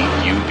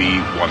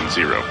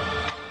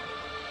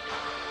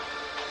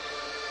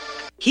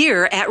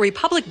 Here at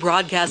Republic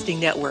Broadcasting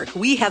Network,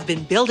 we have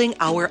been building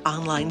our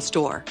online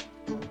store.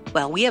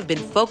 Well, we have been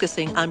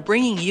focusing on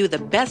bringing you the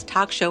best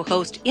talk show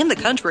host in the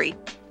country.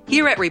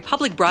 Here at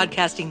Republic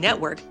Broadcasting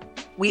Network,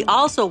 we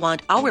also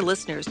want our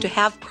listeners to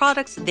have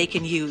products they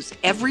can use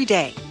every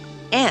day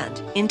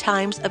and in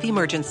times of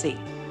emergency.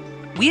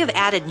 We have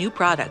added new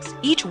products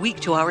each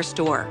week to our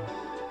store.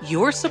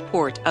 Your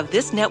support of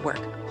this network,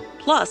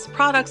 plus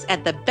products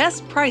at the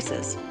best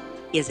prices,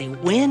 is a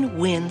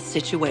win-win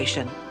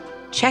situation.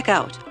 Check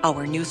out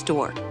our new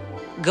store.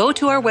 Go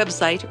to our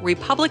website,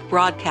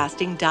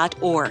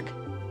 republicbroadcasting.org,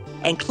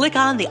 and click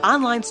on the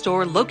online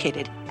store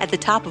located at the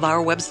top of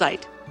our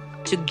website.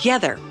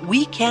 Together,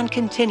 we can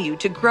continue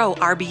to grow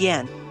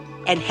RBN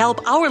and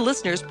help our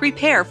listeners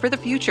prepare for the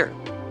future.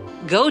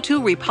 Go to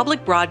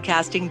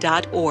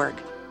republicbroadcasting.org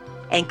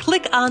and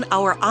click on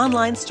our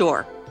online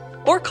store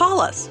or call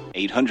us.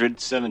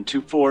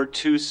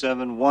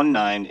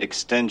 800-724-2719,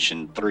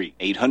 extension 3.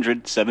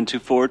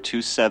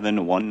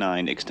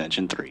 800-724-2719,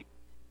 extension 3.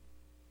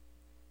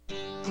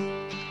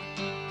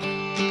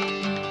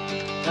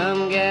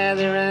 Come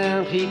gather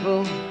round,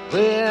 people,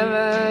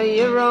 wherever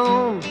you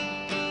roam,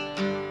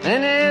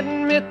 and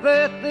admit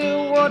that the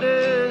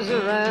waters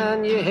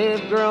around you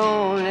have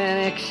grown,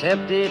 and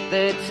accept it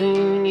that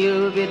soon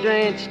you'll be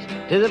drenched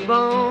to the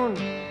bone.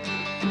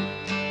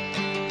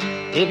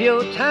 If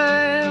your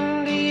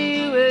time to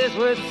you is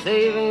worth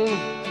saving,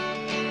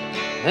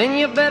 then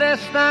you better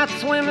start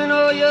swimming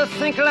or you'll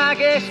sink like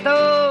a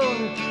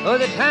stone, or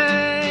the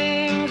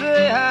times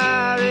they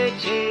are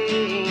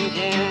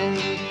a-changing.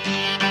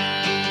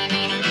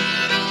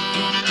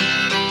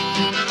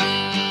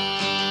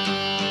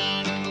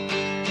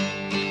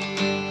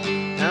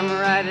 Some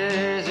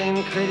writers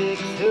and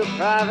critics who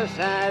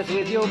prophesize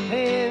with your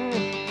pen,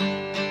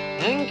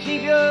 and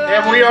keep your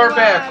And we are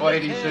back,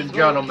 ladies and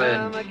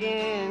gentlemen.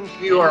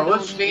 You are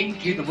listening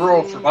to the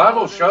Rural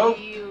Survival Show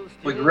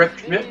with Rick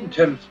Schmidt and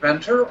Tim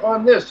Spencer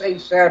on this, a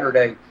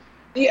Saturday,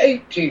 the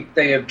 18th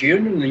day of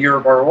June in the year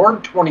of our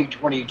Lord,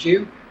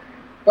 2022.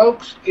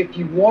 Folks, if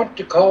you want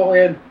to call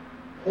in,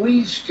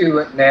 please do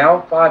it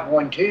now,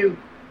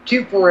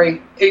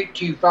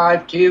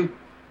 512-248-8252.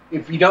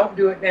 If you don't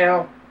do it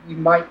now, you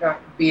might not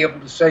be able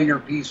to say your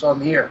piece on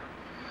the air.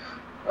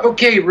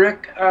 Okay,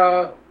 Rick,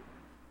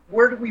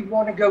 where do we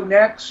want to go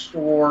next,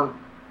 or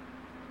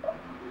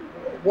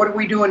what are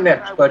we doing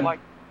next, buddy? I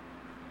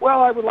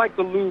would like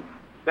to loop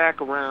back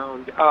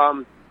around.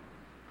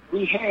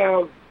 We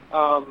have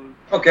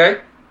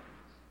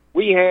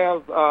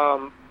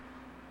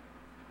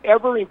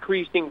ever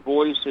increasing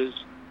voices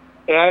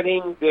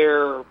adding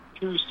their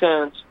 2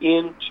 cents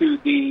into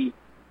the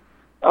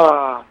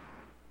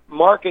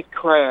market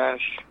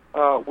crash,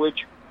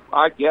 which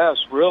I guess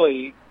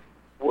really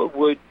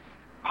would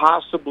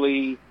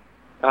possibly.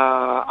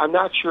 I'm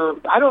not sure.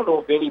 I don't know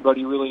if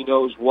anybody really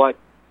knows what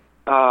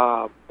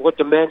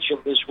dimension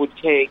this would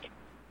take.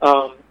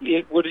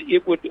 It would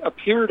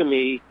appear to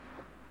me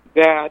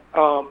that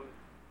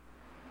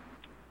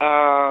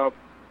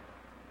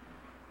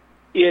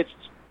it's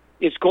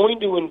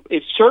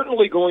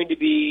certainly going to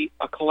be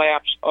a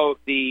collapse of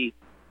the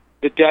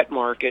debt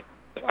market.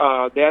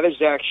 That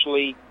is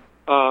actually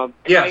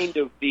kind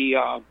of the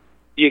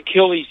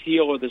Achilles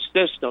heel of the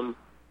system.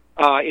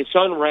 It's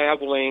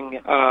unraveling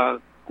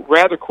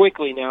rather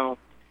quickly now,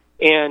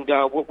 and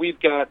what we've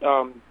got,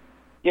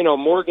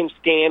 Morgan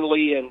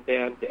Stanley and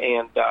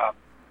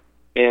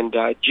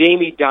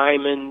Jamie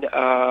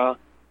Dimon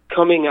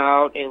coming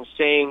out and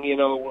saying,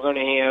 we're going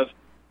to have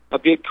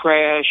big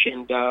crash,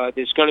 and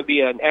there's going to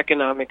be an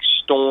economic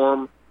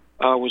storm.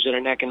 Was it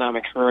an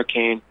economic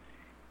hurricane?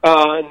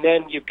 And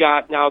then you've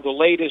got now the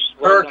latest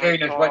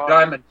hurricane is what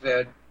Diamond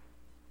said.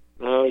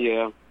 Oh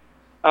yeah.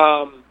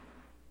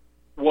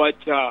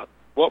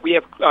 What we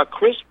have,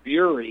 Chris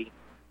Bury,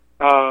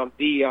 I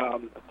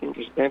think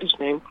is that his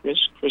name, Chris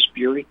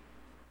Bury.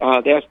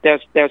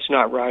 That's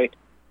not right.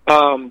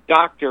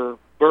 Dr.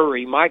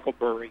 Bury, Michael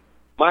Bury,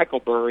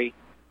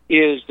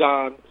 is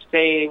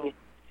saying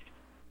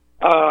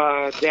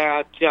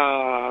that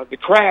the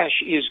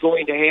crash is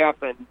going to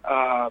happen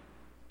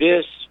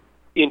this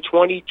in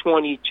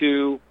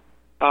 2022,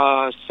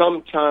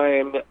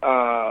 sometime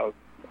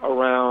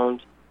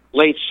around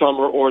late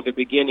summer or the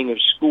beginning of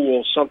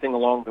school, something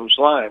along those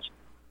lines.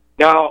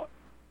 Now,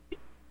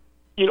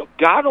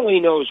 God only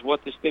knows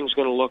what this thing's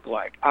going to look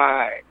like.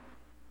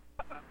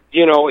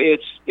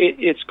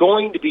 It's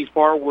going to be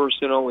far worse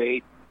than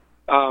 2008.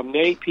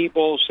 Many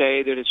people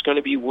say that it's going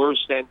to be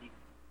worse than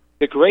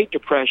the Great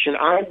Depression.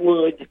 I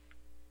would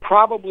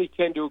probably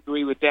tend to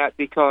agree with that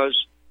because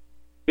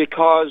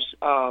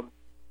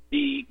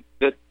the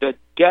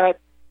debt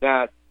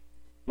that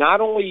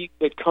not only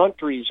the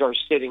countries are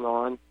sitting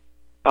on,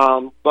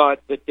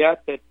 but the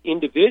debt that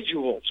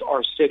individuals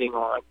are sitting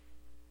on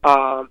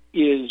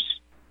is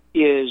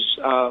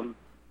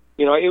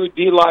it would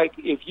be like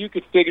if you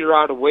could figure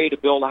out a way to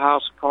build a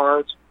house of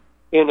cards,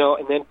 and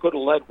then put a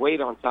lead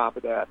weight on top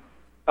of that.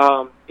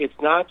 It's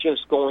not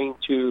just going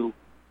to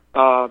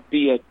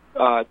be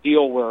a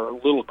deal where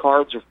little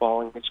cards are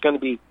falling. It's going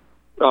to be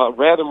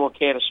rather more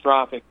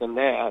catastrophic than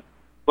that.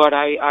 But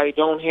I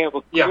don't have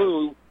a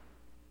clue. Yeah.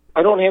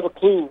 I don't have a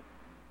clue.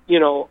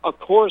 Of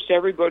course,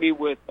 everybody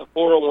with a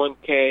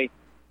 401k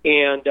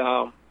and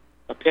a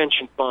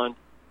pension fund,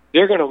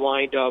 they're going to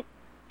wind up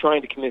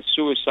trying to commit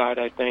suicide,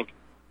 I think.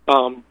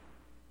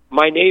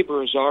 My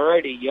neighbor is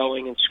already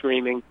yelling and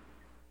screaming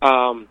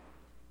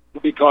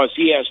because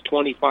he has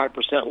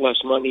 25%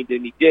 less money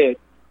than he did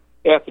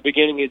at the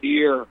beginning of the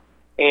year.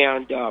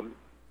 And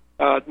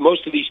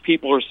most of these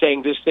people are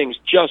saying this thing's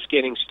just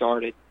getting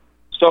started.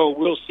 So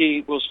we'll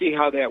see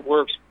how that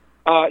works.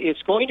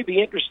 It's going to be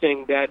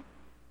interesting that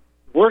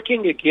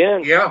working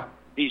against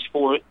these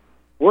forces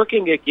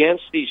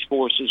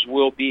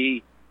will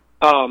be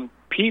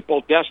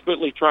people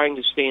desperately trying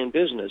to stay in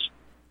business.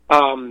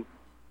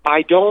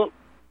 I don't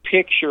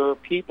picture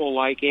people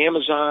like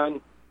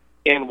Amazon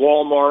and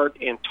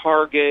Walmart and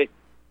Target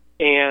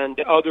and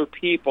other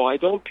people. I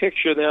don't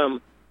picture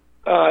them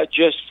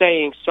just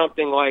saying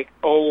something like,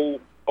 "Oh,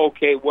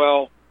 okay,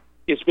 well,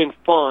 it's been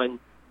fun,"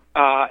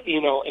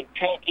 and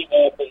packing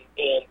up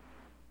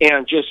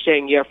and just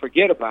saying, "Yeah,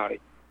 forget about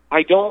it."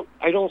 I don't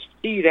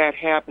see that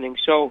happening.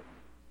 So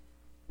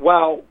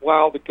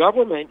while the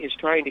government is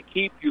trying to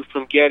keep you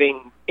from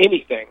getting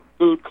anything,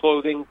 food,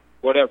 clothing,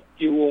 whatever,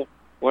 fuel,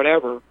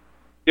 whatever,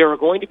 there are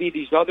going to be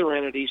these other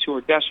entities who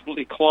are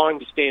desperately clawing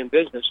to stay in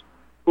business,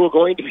 who are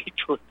going to be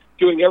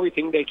doing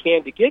everything they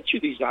can to get you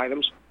these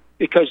items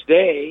because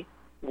they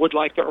would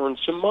like to earn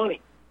some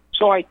money.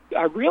 So I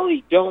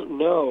really don't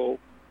know.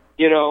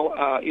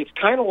 It's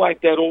kind of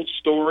like that old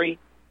story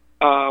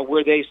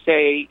where they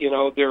say,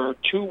 there are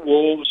two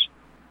wolves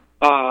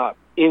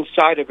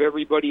inside of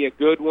everybody, a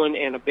good one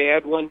and a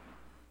bad one.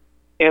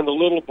 And the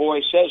little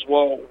boy says,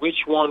 well,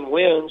 which one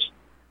wins?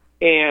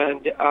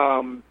 And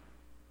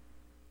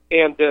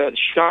the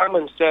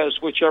shaman says,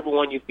 whichever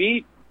one you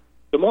feed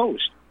the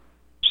most.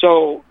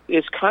 So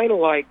it's kind of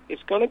like,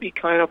 it's going to be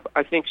kind of,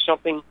 I think,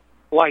 something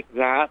like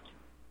that,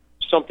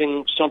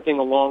 something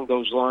along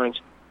those lines.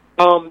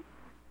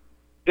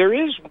 There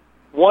is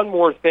one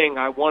more thing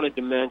I wanted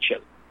to mention,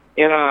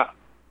 and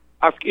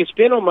it's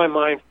been on my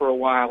mind for a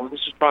while, and this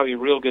is probably a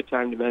real good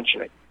time to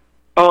mention it.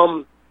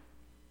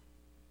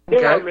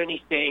 There are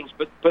many things,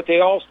 but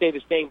they all say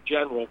the same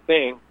general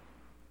thing.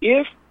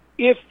 If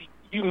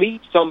you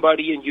meet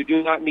somebody and you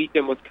do not meet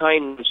them with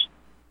kindness,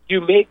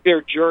 you make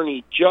their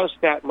journey just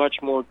that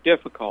much more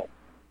difficult.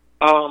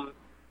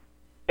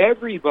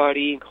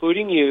 Everybody,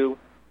 including you,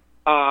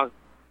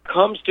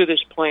 comes to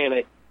this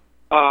planet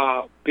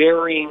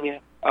bearing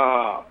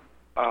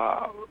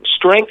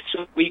strengths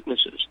and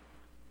weaknesses.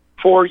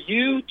 For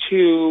you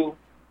to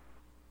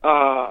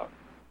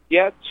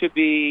get to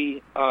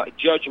be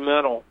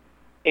judgmental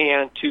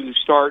and to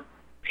start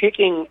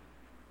picking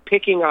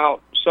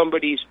out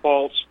somebody's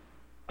faults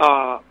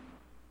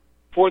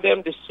for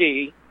them to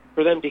see,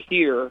 for them to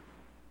hear,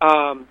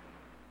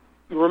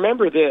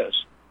 remember this.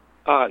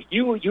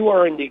 You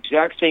are in the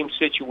exact same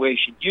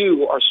situation.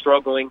 You are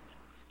struggling.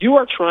 You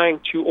are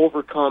trying to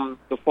overcome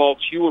the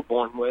faults you were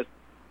born with,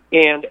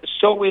 and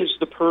so is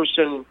the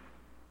person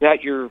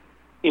that you're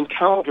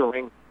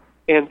encountering,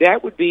 and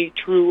that would be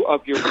true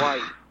of your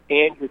wife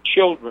and your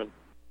children.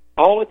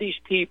 All of these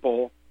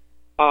people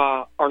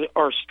are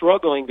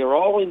struggling. They're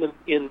all in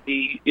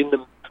the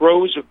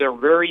throes of their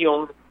very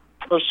own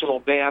personal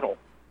battle.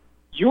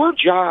 Your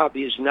job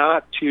is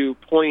not to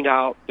point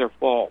out their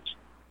faults.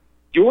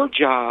 Your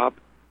job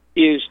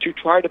is to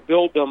try to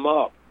build them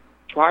up,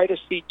 try to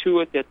see to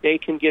it that they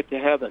can get to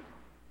heaven.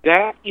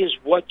 That is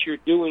what you're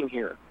doing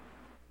here.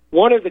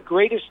 One of the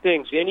greatest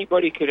things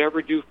anybody could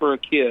ever do for a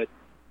kid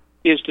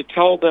is to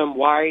tell them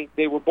why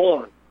they were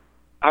born.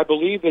 I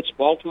believe it's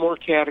Baltimore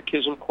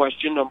Catechism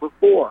question number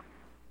 4.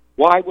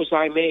 Why was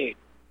I made?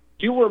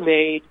 You were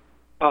made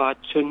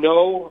to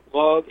know,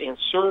 love, and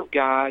serve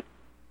God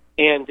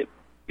and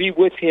be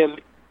with Him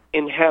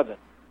in heaven.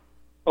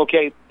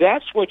 Okay,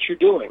 that's what you're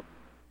doing.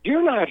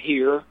 You're not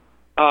here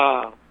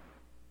to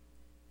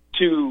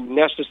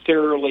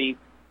necessarily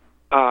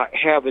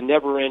have a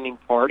never-ending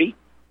party.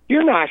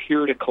 You're not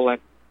here to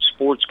collect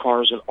sports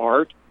cars and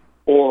art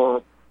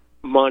or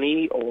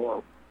money,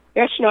 or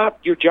that's not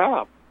your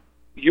job.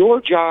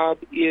 Your job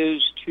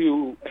is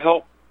to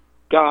help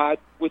God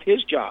with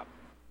His job.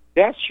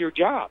 That's your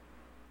job.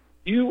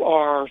 You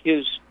are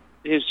His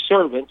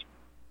servant,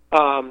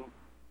 and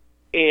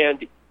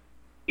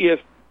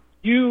if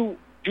you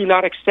do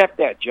not accept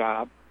that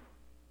job,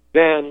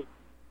 then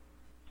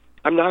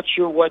I'm not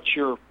sure what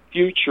your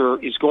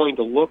future is going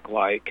to look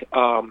like.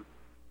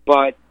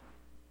 But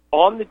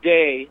on the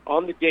day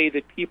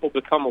that people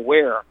become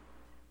aware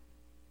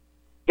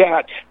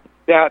that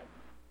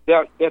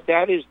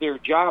is their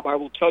job, I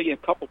will tell you a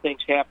couple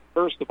things happen.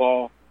 First of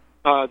all,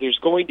 there's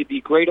going to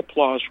be great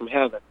applause from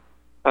heaven.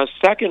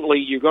 Secondly,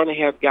 you're going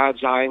to have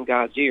God's eye and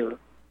God's ear,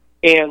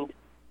 and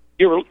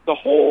the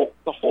whole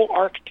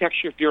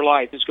architecture of your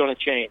life is going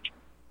to change.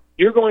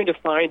 You're going to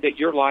find that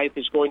your life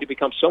is going to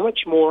become so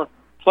much more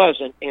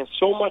pleasant and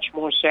so much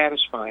more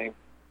satisfying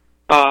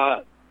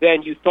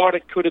than you thought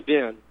it could have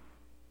been,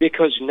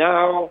 because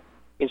now,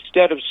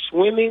 instead of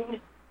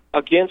swimming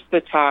against the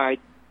tide,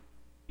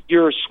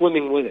 you're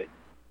swimming with it.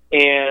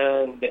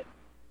 And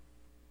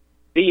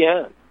the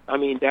end. I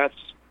mean, that's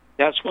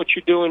what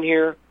you're doing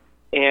here.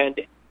 And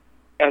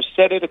I've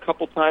said it a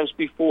couple times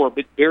before,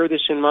 but bear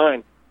this in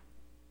mind.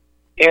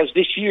 As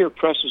this year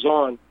presses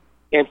on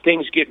and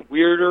things get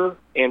weirder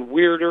and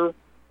weirder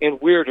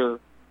and weirder,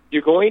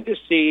 you're going to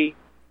see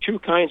two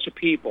kinds of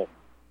people.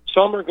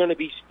 Some are going to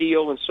be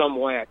steel and some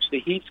wax. The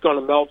heat's going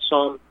to melt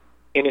some,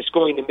 and it's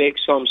going to make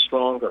some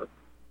stronger.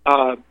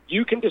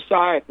 You can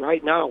decide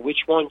right now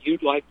which one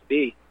you'd like to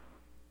be.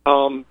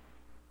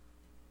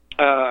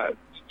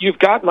 You've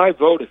got my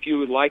vote if you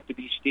would like to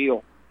be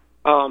steel.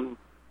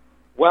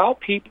 While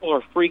people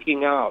are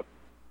freaking out,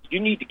 you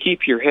need to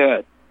keep your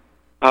head.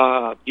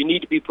 You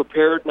need to be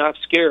prepared, not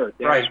scared.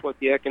 That's right. What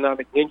the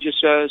Economic Ninja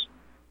says.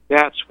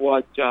 That's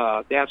what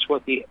the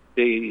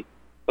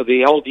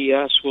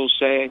LDS will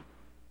say.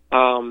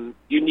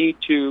 You need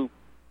to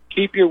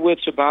keep your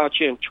wits about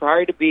you and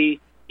try to be,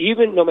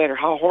 even no matter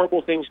how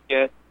horrible things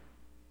get,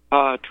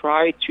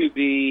 try to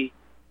be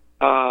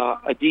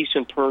a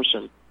decent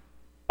person.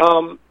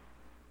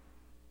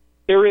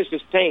 There is a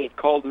saint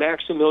called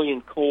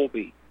Maximilian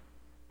Kolbe.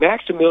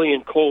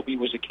 Maximilian Kolbe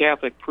was a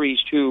Catholic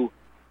priest who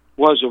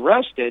was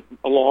arrested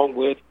along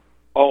with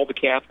all the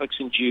Catholics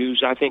and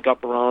Jews, I think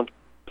up around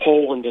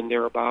Poland and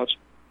thereabouts.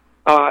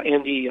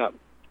 And the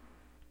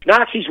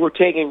Nazis were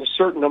taking a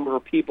certain number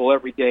of people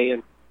every day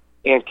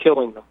and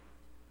killing them.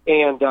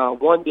 And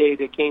one day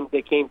they came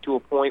to a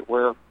point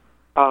where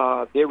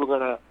they were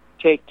going to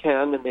take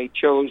 10, and they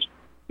chose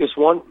this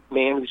one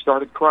man who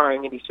started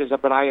crying, and he says,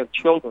 "But I have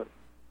children."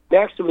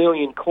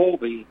 Maximilian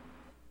Kolbe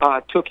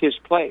took his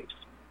place.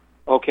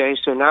 Okay,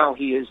 so now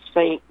he is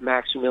Saint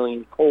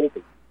Maximilian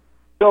Kolbe.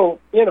 So,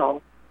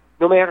 no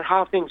matter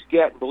how things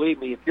get, believe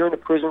me, if you're in a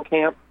prison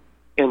camp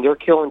and they're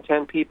killing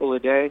 10 people a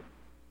day,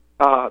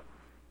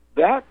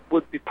 that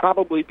would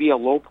probably be a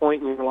low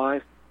point in your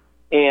life.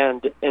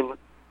 And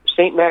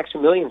Saint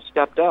Maximilian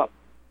stepped up,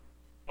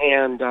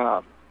 and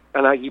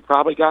he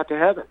probably got to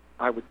heaven,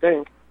 I would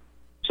think.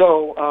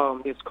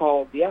 So it's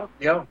called,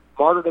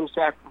 martyrdom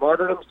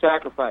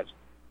sacrifice.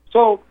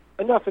 So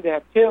enough of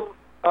that, Tim.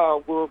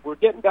 We're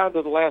getting down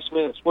to the last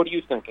minutes. What are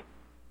you thinking?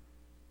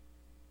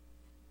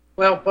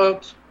 Well,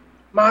 folks,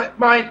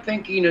 my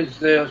thinking is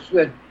this,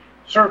 that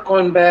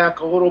circling back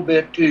a little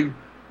bit to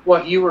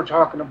what you were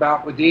talking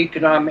about with the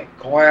economic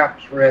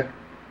collapse, Rick,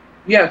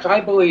 yes,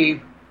 I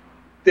believe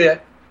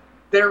that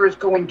there is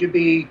going to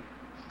be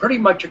pretty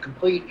much a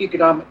complete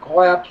economic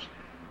collapse.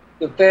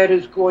 The Fed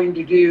is going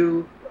to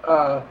do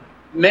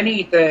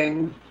many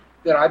things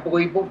that I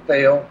believe will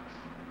fail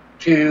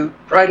to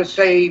try to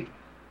save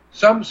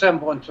some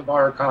semblance of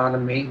our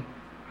economy.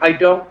 I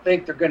don't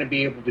think they're going to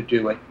be able to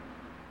do it.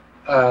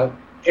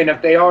 And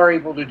if they are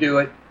able to do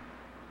it,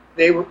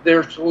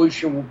 their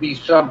solution will be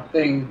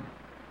something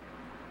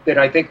that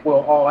I think we'll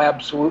all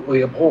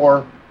absolutely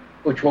abhor,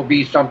 which will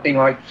be something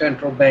like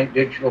central bank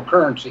digital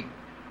currency.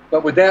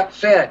 But with that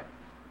said,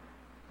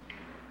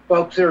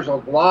 folks, there's a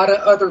lot of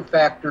other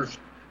factors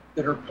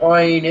that are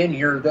playing in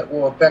here that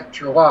will affect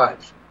your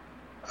lives.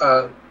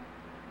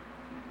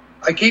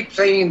 I keep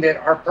saying that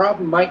our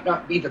problem might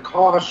not be the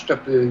cost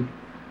of food,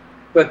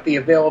 but the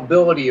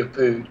availability of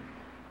food.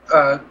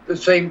 The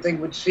same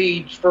thing with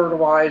seeds,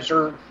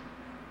 fertilizer,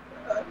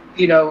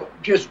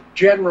 just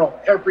general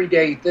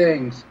everyday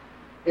things.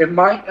 It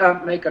might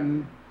not make a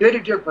bit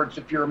of difference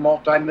if you're a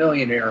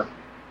multimillionaire.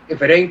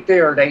 If it ain't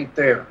there, it ain't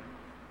there.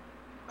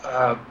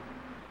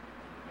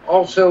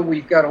 Also,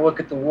 we've got to look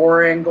at the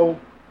war angle.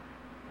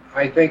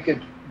 I think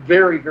it's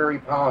very, very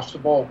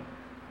possible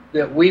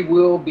that we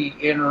will be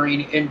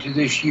entering into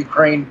this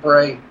Ukraine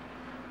fray.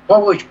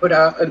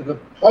 The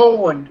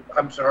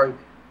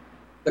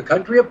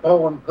country of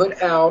Poland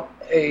put out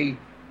a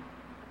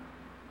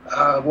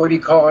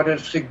a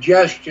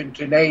suggestion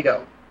to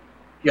NATO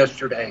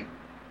yesterday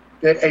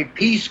that a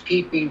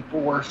peacekeeping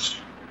force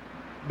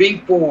be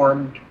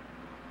formed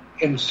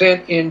and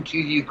sent into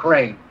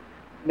Ukraine.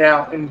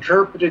 Now,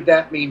 interpreted,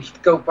 that means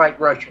go fight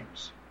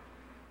Russians.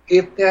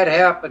 If that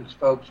happens,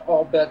 folks,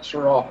 all bets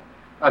are off.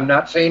 I'm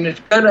not saying it's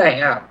going to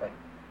happen,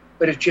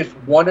 but it's just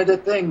one of the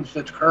things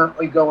that's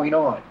currently going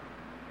on.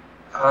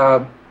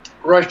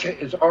 Russia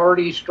is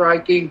already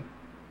striking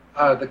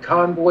the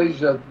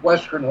convoys of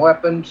Western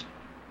weapons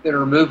that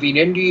are moving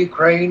into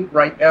Ukraine.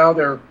 Right now,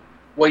 they're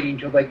waiting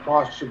till they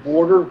cross the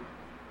border.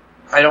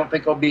 I don't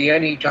think it'll be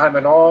any time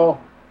at all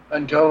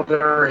until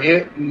they're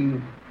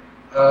hitting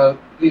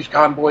these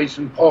convoys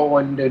in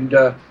Poland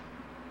and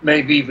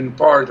maybe even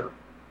farther.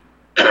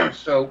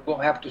 So we'll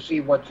have to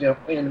see what's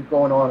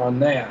going on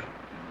that.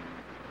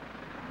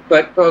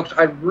 But, folks,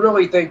 I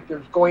really think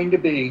there's going to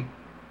be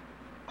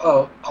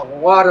a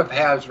lot of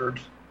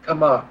hazards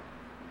come up.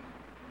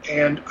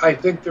 And I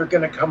think they're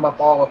going to come up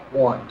all at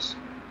once.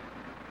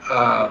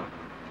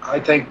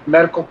 I think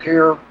medical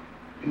care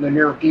in the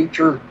near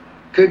future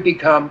could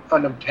become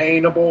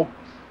unobtainable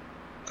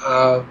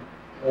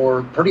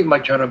or pretty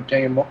much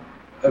unobtainable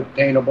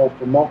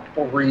for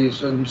multiple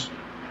reasons.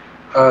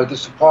 The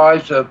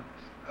supplies of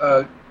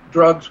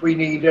drugs we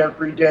need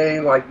every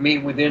day, like me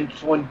with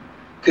insulin,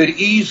 could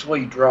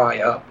easily dry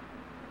up.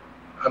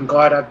 I'm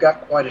glad I've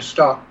got quite a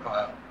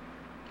stockpile.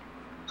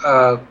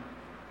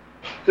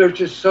 There's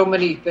just so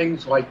many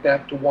things like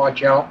that to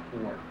watch out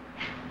for.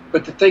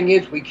 But the thing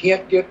is, we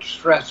can't get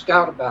stressed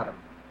out about them.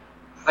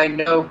 I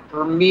know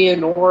for me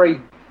and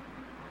Ori,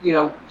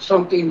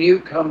 something new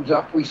comes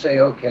up, we say,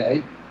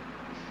 okay.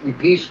 We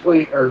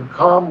peacefully or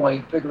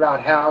calmly figure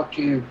out how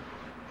to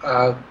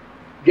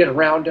get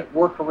around it,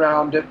 work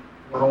around it,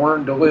 or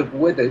learn to live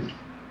with it,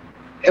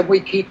 and we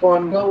keep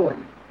on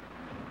going.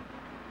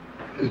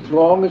 As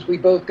long as we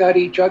both got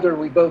each other,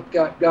 we both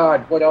got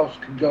God, what else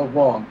could go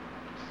wrong?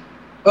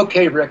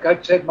 Okay, Rick,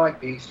 I've said my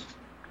piece.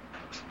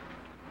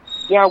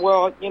 Yeah,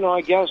 well,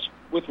 I guess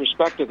with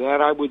respect to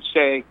that, I would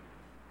say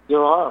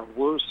there are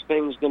worse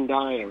things than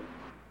dying.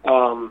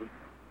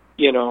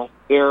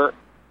 Their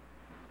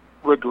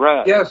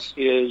regret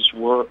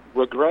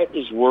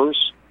is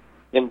worse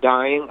than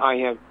dying. I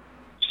have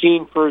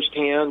seen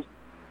firsthand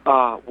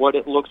what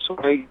it looks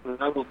like,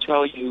 and I will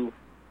tell you,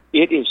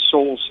 it is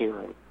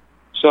soul-searing.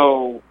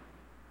 So,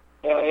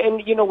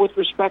 with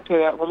respect to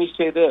that, let me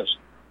say this.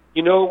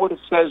 You know what it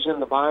says in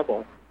the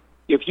Bible?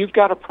 If you've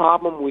got a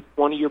problem with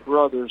one of your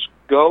brothers,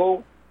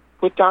 go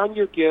put down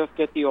your gift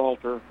at the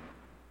altar.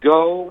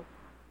 Go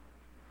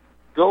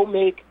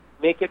make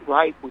it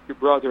right with your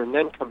brother, and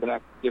then come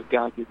back and give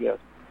God your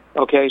gift.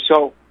 Okay,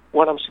 so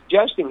what I'm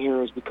suggesting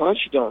here is, because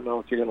you don't know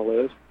if you're going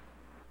to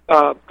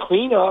live,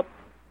 clean up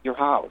your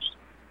house.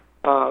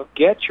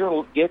 Get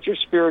your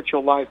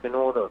spiritual life in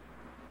order.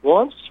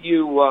 Once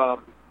you,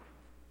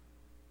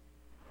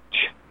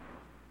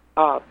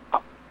 I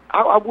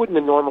wouldn't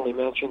have normally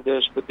mentioned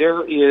this, but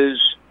there is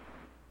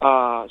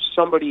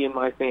somebody in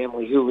my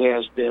family who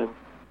has been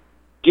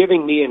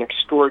giving me an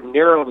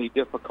extraordinarily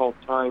difficult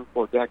time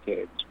for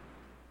decades.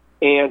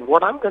 And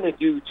what I'm going to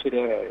do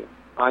today,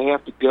 I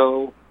have to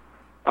go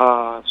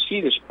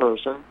see this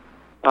person.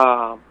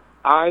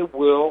 I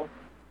will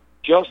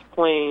just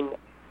plain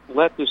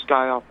let this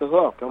guy off the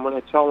hook. I'm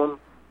going to tell him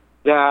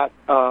that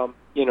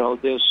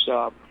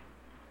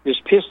this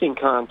pissing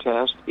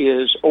contest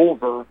is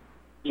over.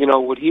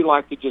 Would he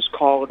like to just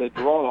call it a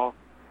draw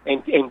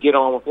and get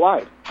on with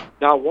life?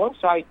 Now,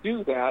 once I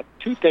do that,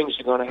 two things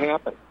are going to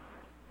happen.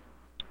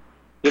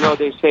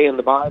 They say in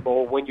the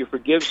Bible, when you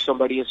forgive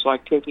somebody, it's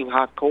like taking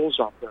hot coals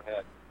off their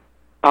head.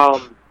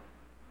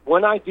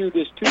 When I do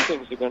this, two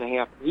things are going to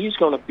happen. He's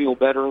going to feel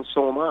better, and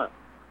so am I.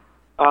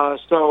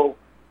 So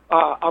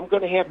I'm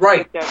going to have to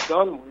get that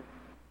done with.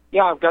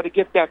 Yeah, I've got to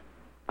get that.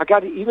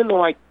 Even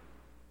though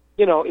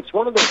it's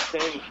one of those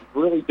things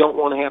you really don't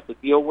want to have to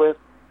deal with,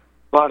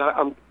 but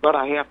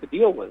I have to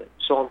deal with it.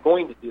 So I'm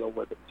going to deal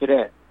with it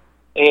today.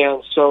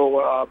 And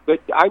so,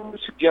 but I would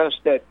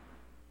suggest that,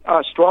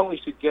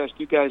 strongly suggest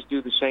you guys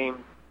do the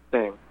same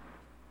thing.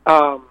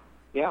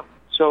 Yeah.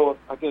 So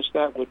I guess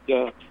that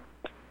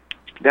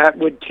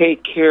would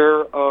take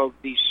care of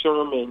the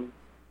sermon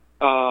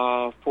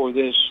for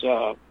this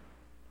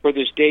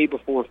day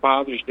before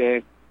Father's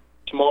Day.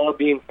 Tomorrow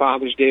being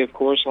Father's Day, of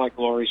course, like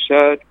Laurie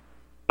said.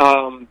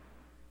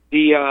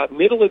 The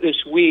middle of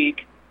this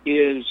week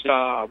is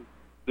the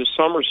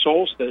summer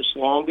solstice,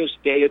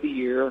 longest day of the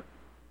year,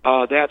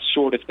 that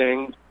sort of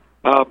thing.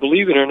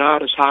 Believe it or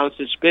not, as hot as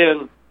it's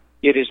been,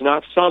 it is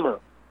not summer.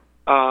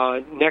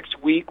 Next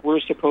week,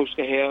 we're supposed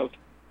to have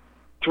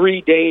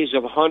 3 days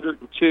of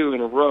 102 in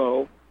a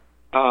row.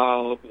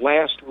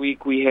 Last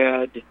week, we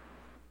had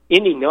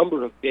any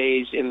number of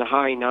days in the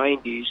high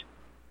 90s.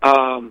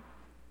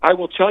 I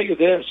will tell you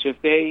this: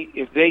 if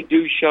they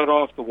do shut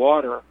off the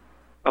water,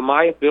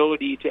 my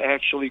ability to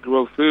actually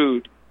grow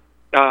food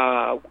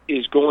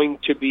is going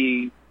to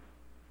be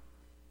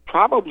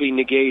probably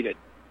negated.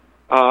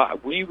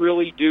 We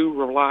really do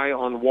rely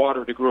on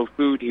water to grow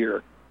food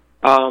here.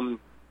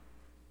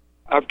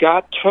 I've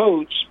got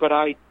totes, but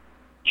I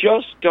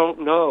just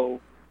don't know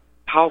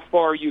how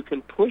far you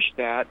can push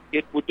that.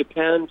 It would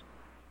depend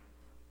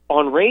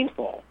on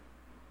rainfall.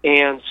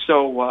 And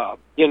so,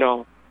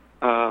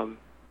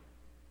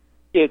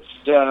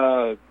 it's,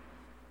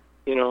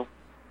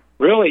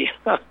 really,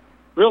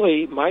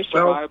 really my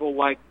survival,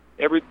 like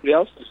everybody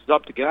else, is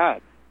up to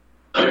God.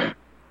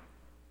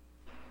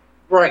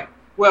 Right.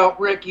 Well,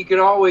 Rick, you can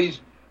always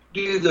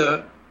do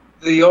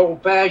the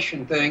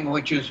old-fashioned thing,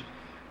 which is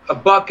a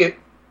bucket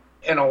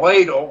and a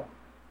ladle,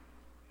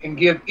 and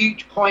give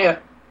each plant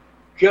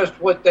just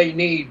what they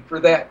need for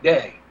that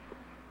day.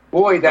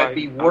 Boy, that'd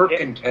be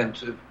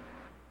work-intensive.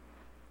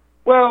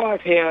 Well,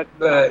 I've had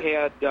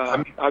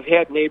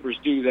neighbors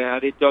do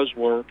that. It does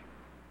work.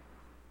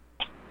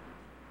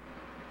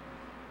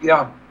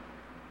 Yeah.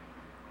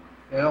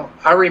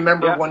 I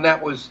remember when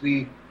that was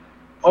the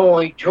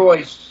only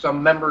choice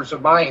some members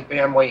of my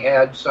family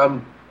had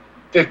some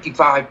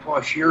 55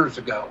 plus years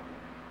ago.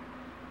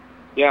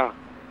 Yeah.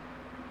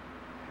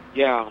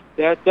 Yeah.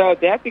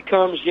 That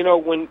becomes,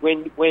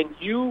 when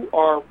you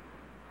are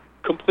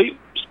completely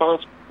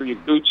responsible for your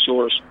food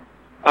source,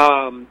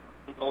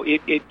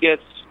 it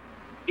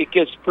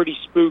gets pretty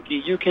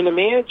spooky. You can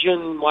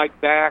imagine, like,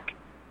 back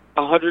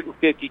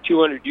 150,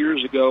 200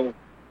 years ago,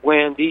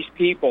 when these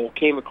people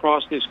came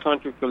across this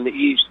country from the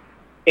east,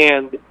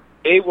 and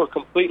they were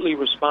completely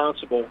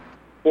responsible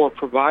for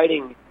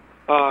providing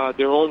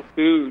their own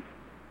food,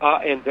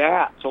 and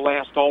that to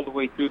last all the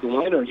way through the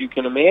winter. You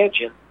can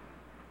imagine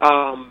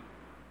how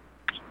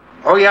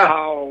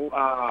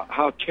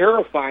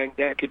terrifying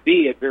that could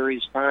be at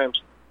various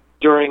times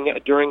during a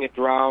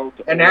drought.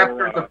 And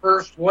after the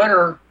first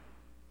winter,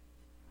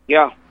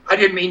 I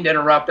didn't mean to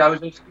interrupt. I was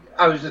just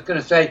going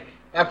to say,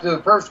 after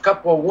the first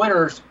couple of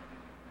winters,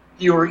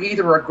 you were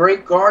either a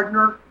great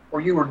gardener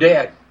or you were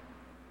dead.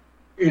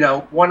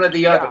 One or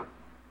the other.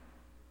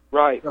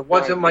 Right. There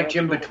wasn't much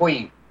in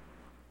between.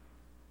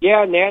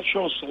 Yeah,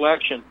 natural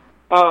selection.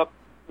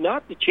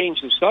 Not to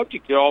change the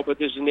subject at all, but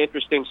there's an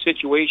interesting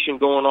situation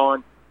going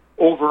on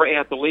over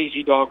at the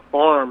Lazy Dog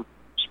Farm.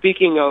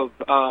 Speaking of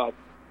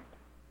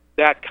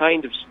that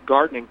kind of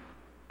gardening,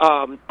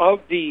 of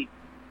the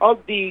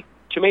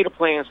tomato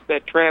plants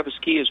that Travis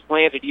Key has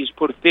planted, he's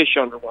put a fish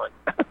under one.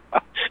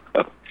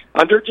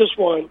 Under just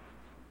one,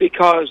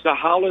 because the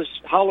Hollis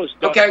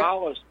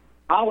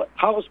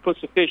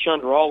puts a fish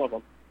under all of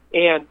them.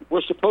 And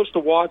we're supposed to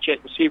watch it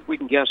and see if we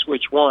can guess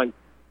which one,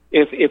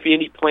 if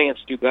any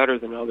plants do better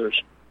than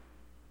others.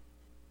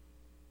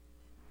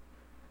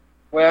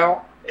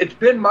 Well, it's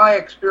been my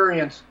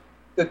experience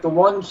that the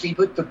ones he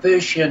put the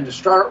fish in to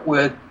start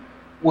with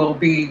will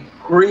be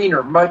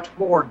greener, much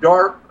more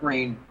dark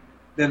green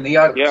than the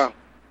others. Yeah.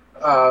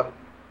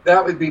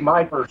 That would be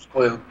my first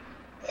clue.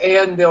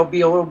 And they'll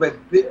be a little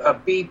bit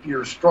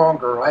beefier,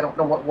 stronger. I don't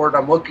know what word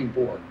I'm looking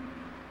for.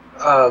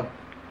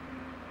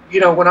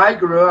 When I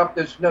grew up,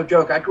 this is no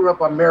joke, I grew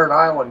up on Merritt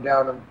Island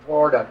down in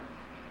Florida,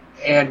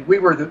 and we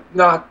were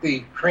not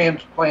the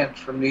transplants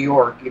from New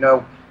York.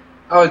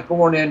 I was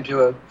born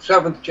into a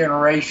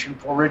seventh-generation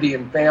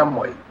Floridian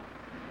family.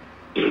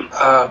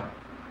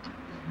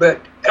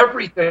 But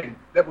everything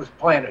that was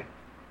planted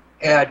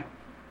had,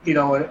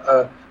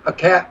 a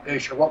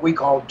catfish, or what we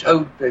call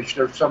toadfish.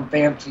 There's some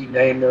fancy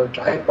name. They're a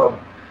type of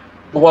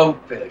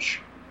blowfish,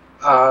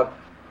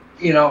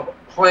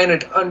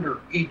 planted under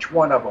each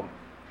one of them.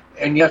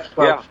 And yes,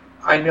 folks,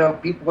 I know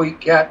people eat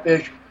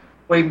catfish.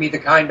 Believe me, the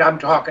kind I'm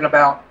talking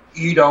about,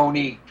 you don't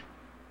eat.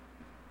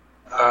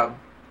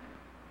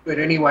 But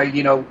anyway,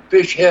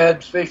 fish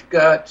heads, fish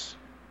guts,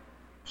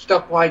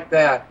 stuff like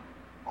that.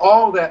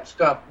 All that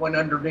stuff went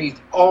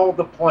underneath all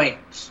the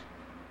plants.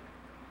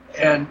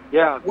 And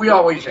we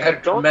always had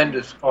a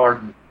tremendous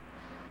garden.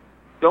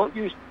 Don't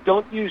use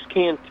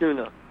canned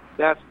tuna.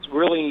 That's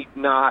really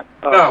not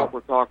what we're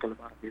talking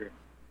about here.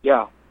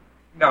 Yeah.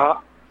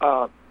 No.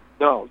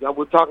 No.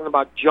 We're talking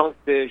about junk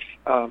fish.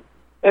 And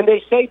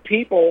they say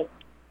people,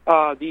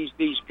 these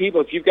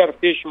people, if you've got a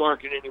fish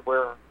market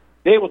anywhere,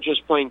 they will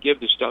just plain give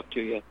the stuff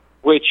to you,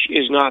 which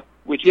is not.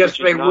 Yes,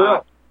 they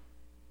will.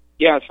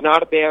 Yeah, it's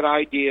not a bad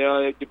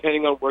idea,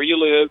 depending on where you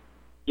live.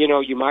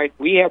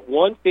 We have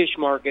one fish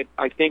market,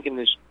 I think, in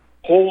this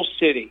whole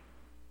city,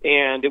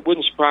 and it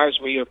wouldn't surprise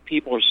me if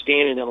people are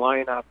standing in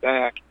line out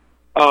back,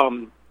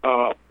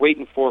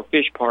 waiting for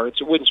fish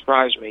parts. It wouldn't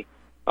surprise me.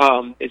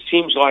 It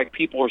seems like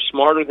people are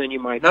smarter than you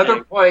might think.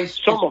 Another place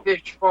is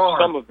Fish Farm.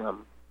 Some of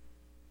them.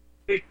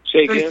 Fish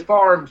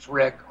Farms,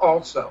 Rick,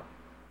 also.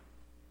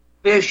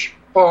 Fish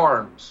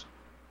Farms.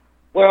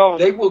 Well,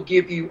 they will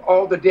give you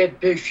all the dead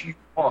fish you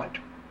want.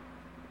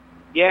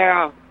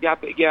 Yeah.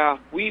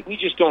 We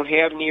just don't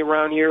have any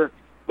around here.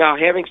 Now,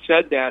 having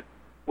said that,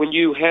 when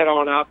you head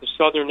on out the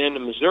southern end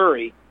of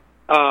Missouri,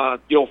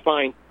 you'll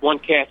find one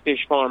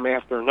catfish farm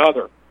after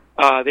another.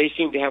 They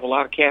seem to have a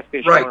lot of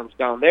catfish farms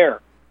down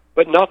there,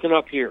 but nothing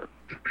up here.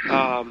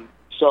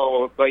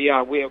 But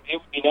yeah, it would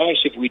be nice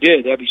if we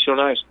did. That'd be so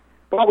nice.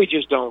 But we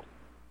just don't.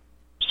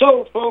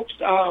 So, folks,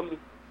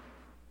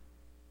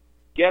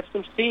 get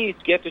some seeds,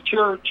 get to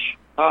church,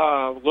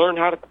 learn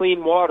how to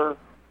clean water.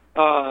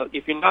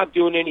 If you're not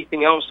doing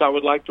anything else, I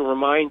would like to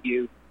remind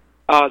you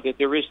that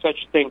there is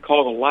such a thing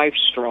called a life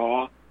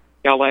straw,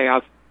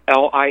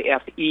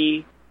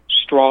 L-I-F-E,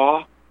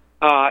 straw.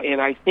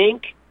 And I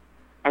think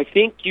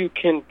you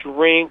can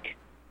drink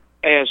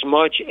as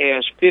much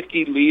as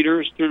 50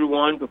 liters through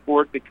one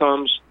before it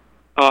becomes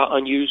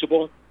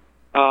unusable.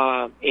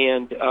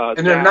 And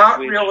they're not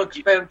real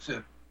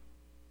expensive.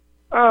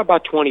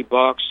 About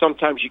 $20.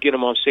 Sometimes you get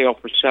them on sale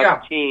for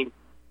 $17.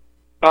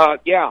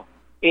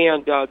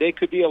 And they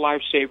could be a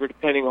lifesaver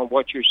depending on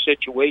what your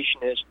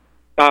situation is.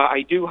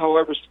 I do,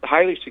 however,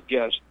 highly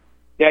suggest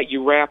that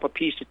you wrap a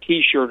piece of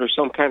T-shirt or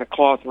some kind of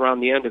cloth around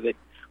the end of it.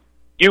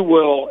 You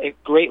will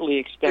greatly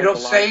extend. It'll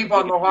the life save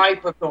on the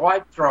life of the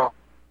life straw.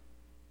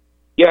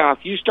 Yeah,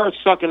 if you start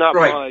sucking up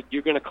mud,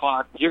 you're going to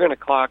clog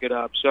it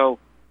up. So,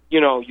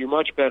 you're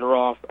much better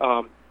off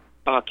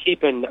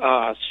keeping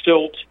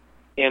silt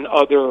and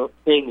other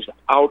things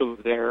out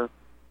of there.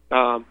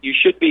 You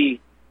should be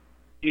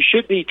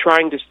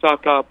trying to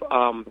suck up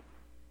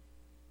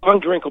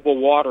undrinkable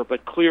water,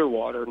 but clear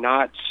water,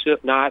 not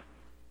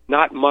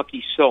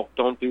mucky silt.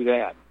 Don't do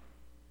that.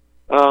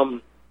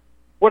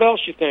 What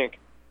else you think?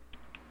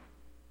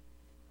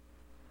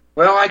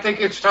 Well, I think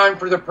it's time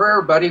for the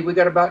prayer, buddy. We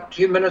got about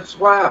 2 minutes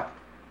left.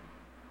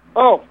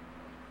 Oh,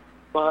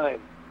 fine.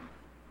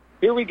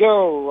 Here we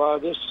go.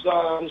 This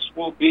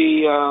will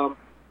be.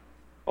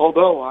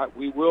 Although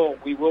we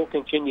will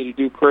continue to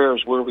do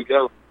prayers where we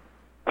go.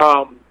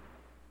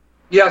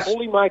 Yes.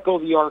 Holy Michael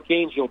the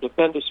Archangel,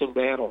 defend us in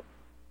battle.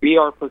 Be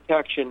our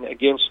protection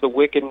against the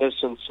wickedness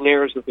and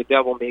snares of the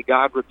devil. May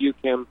God rebuke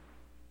him,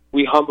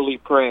 we humbly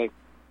pray.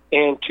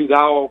 And to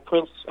thou, O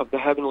Prince of the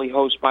heavenly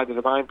host, by the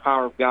divine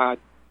power of God,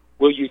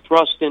 will you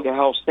thrust into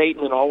hell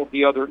Satan and all of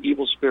the other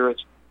evil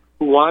spirits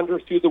who wander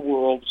through the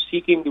world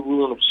seeking the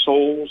ruin of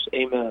souls.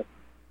 Amen.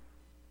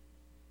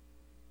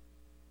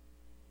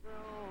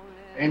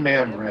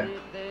 Amen, Rick.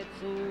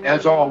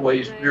 As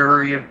always,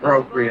 very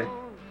appropriate.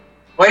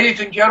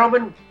 Ladies and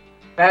gentlemen,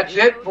 that's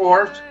it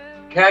for us.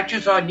 Catch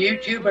us on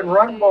YouTube and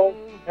Rumble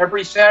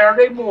every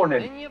Saturday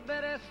morning.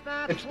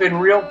 It's been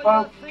real,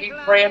 folks. Keep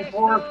praying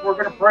for us. We're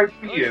going to pray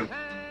for you.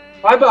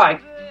 Bye-bye.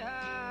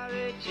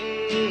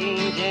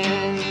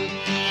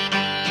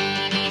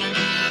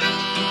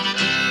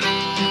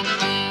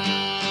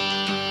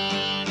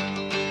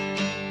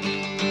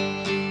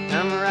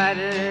 Some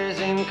writers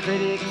and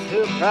critics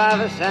who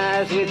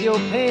prophesize with your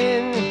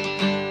pen,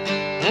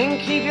 and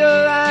keep your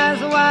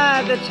eyes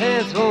wide, the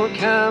chance won't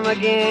come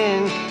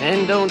again.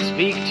 And don't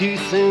speak too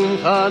soon,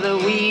 for the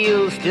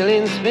wheel's still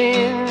in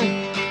spin,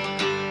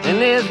 and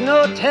there's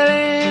no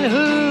telling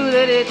who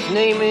that it's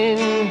naming.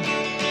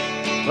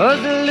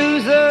 Was the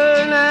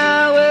loser,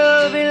 now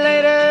will be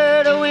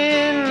later to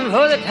win,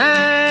 for the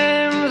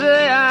times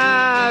they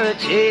are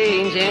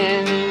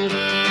a-changing.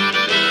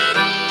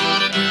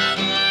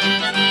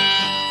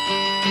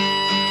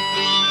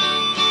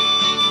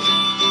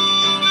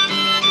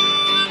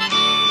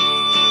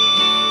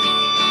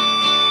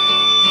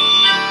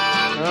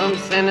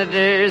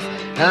 Senators,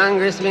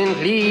 congressmen,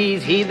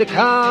 please heed the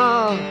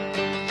call.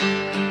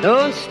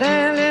 Don't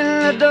stand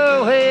in the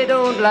doorway,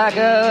 don't block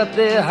up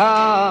the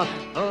hall,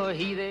 or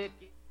he that...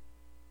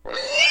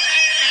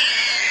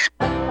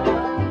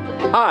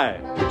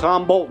 Hi,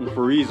 Tom Bolton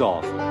for Ease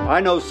Off.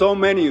 I know so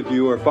many of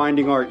you are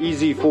finding our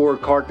Easy 4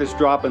 carcass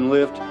drop and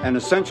lift an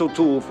essential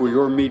tool for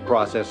your meat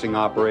processing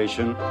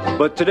operation,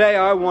 but today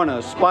I want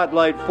to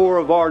spotlight 4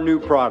 of our new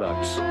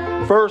products.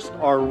 First,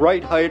 our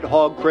right height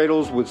hog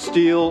cradles with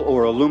steel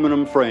or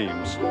aluminum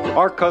frames.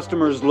 Our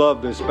customers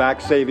love this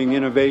back-saving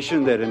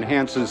innovation that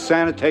enhances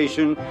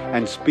sanitation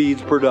and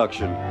speeds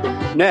production.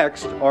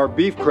 Next, our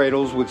beef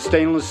cradles with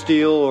stainless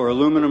steel or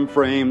aluminum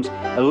frames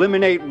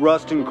eliminate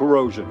rust and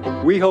corrosion.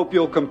 We hope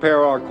you'll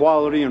compare our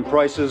quality and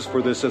prices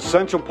for this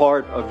essential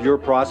part of your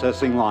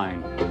processing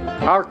line.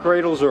 Our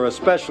cradles are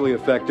especially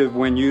effective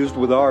when used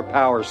with our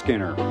power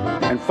skinner.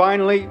 And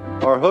finally,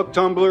 our hook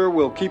tumbler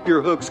will keep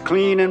your hooks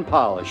clean and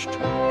polished.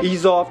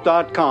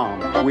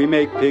 EaseOff.com. We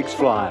make pigs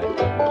fly.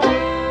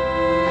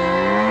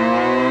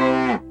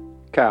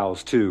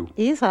 Cows, too.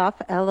 Ease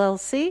Off,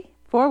 LLC,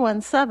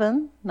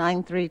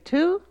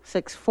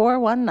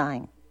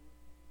 417-932-6419.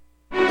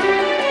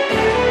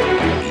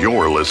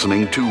 You're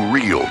listening to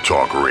Real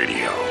Talk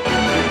Radio,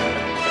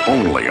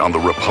 only on the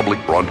Republic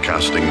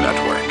Broadcasting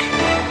Network.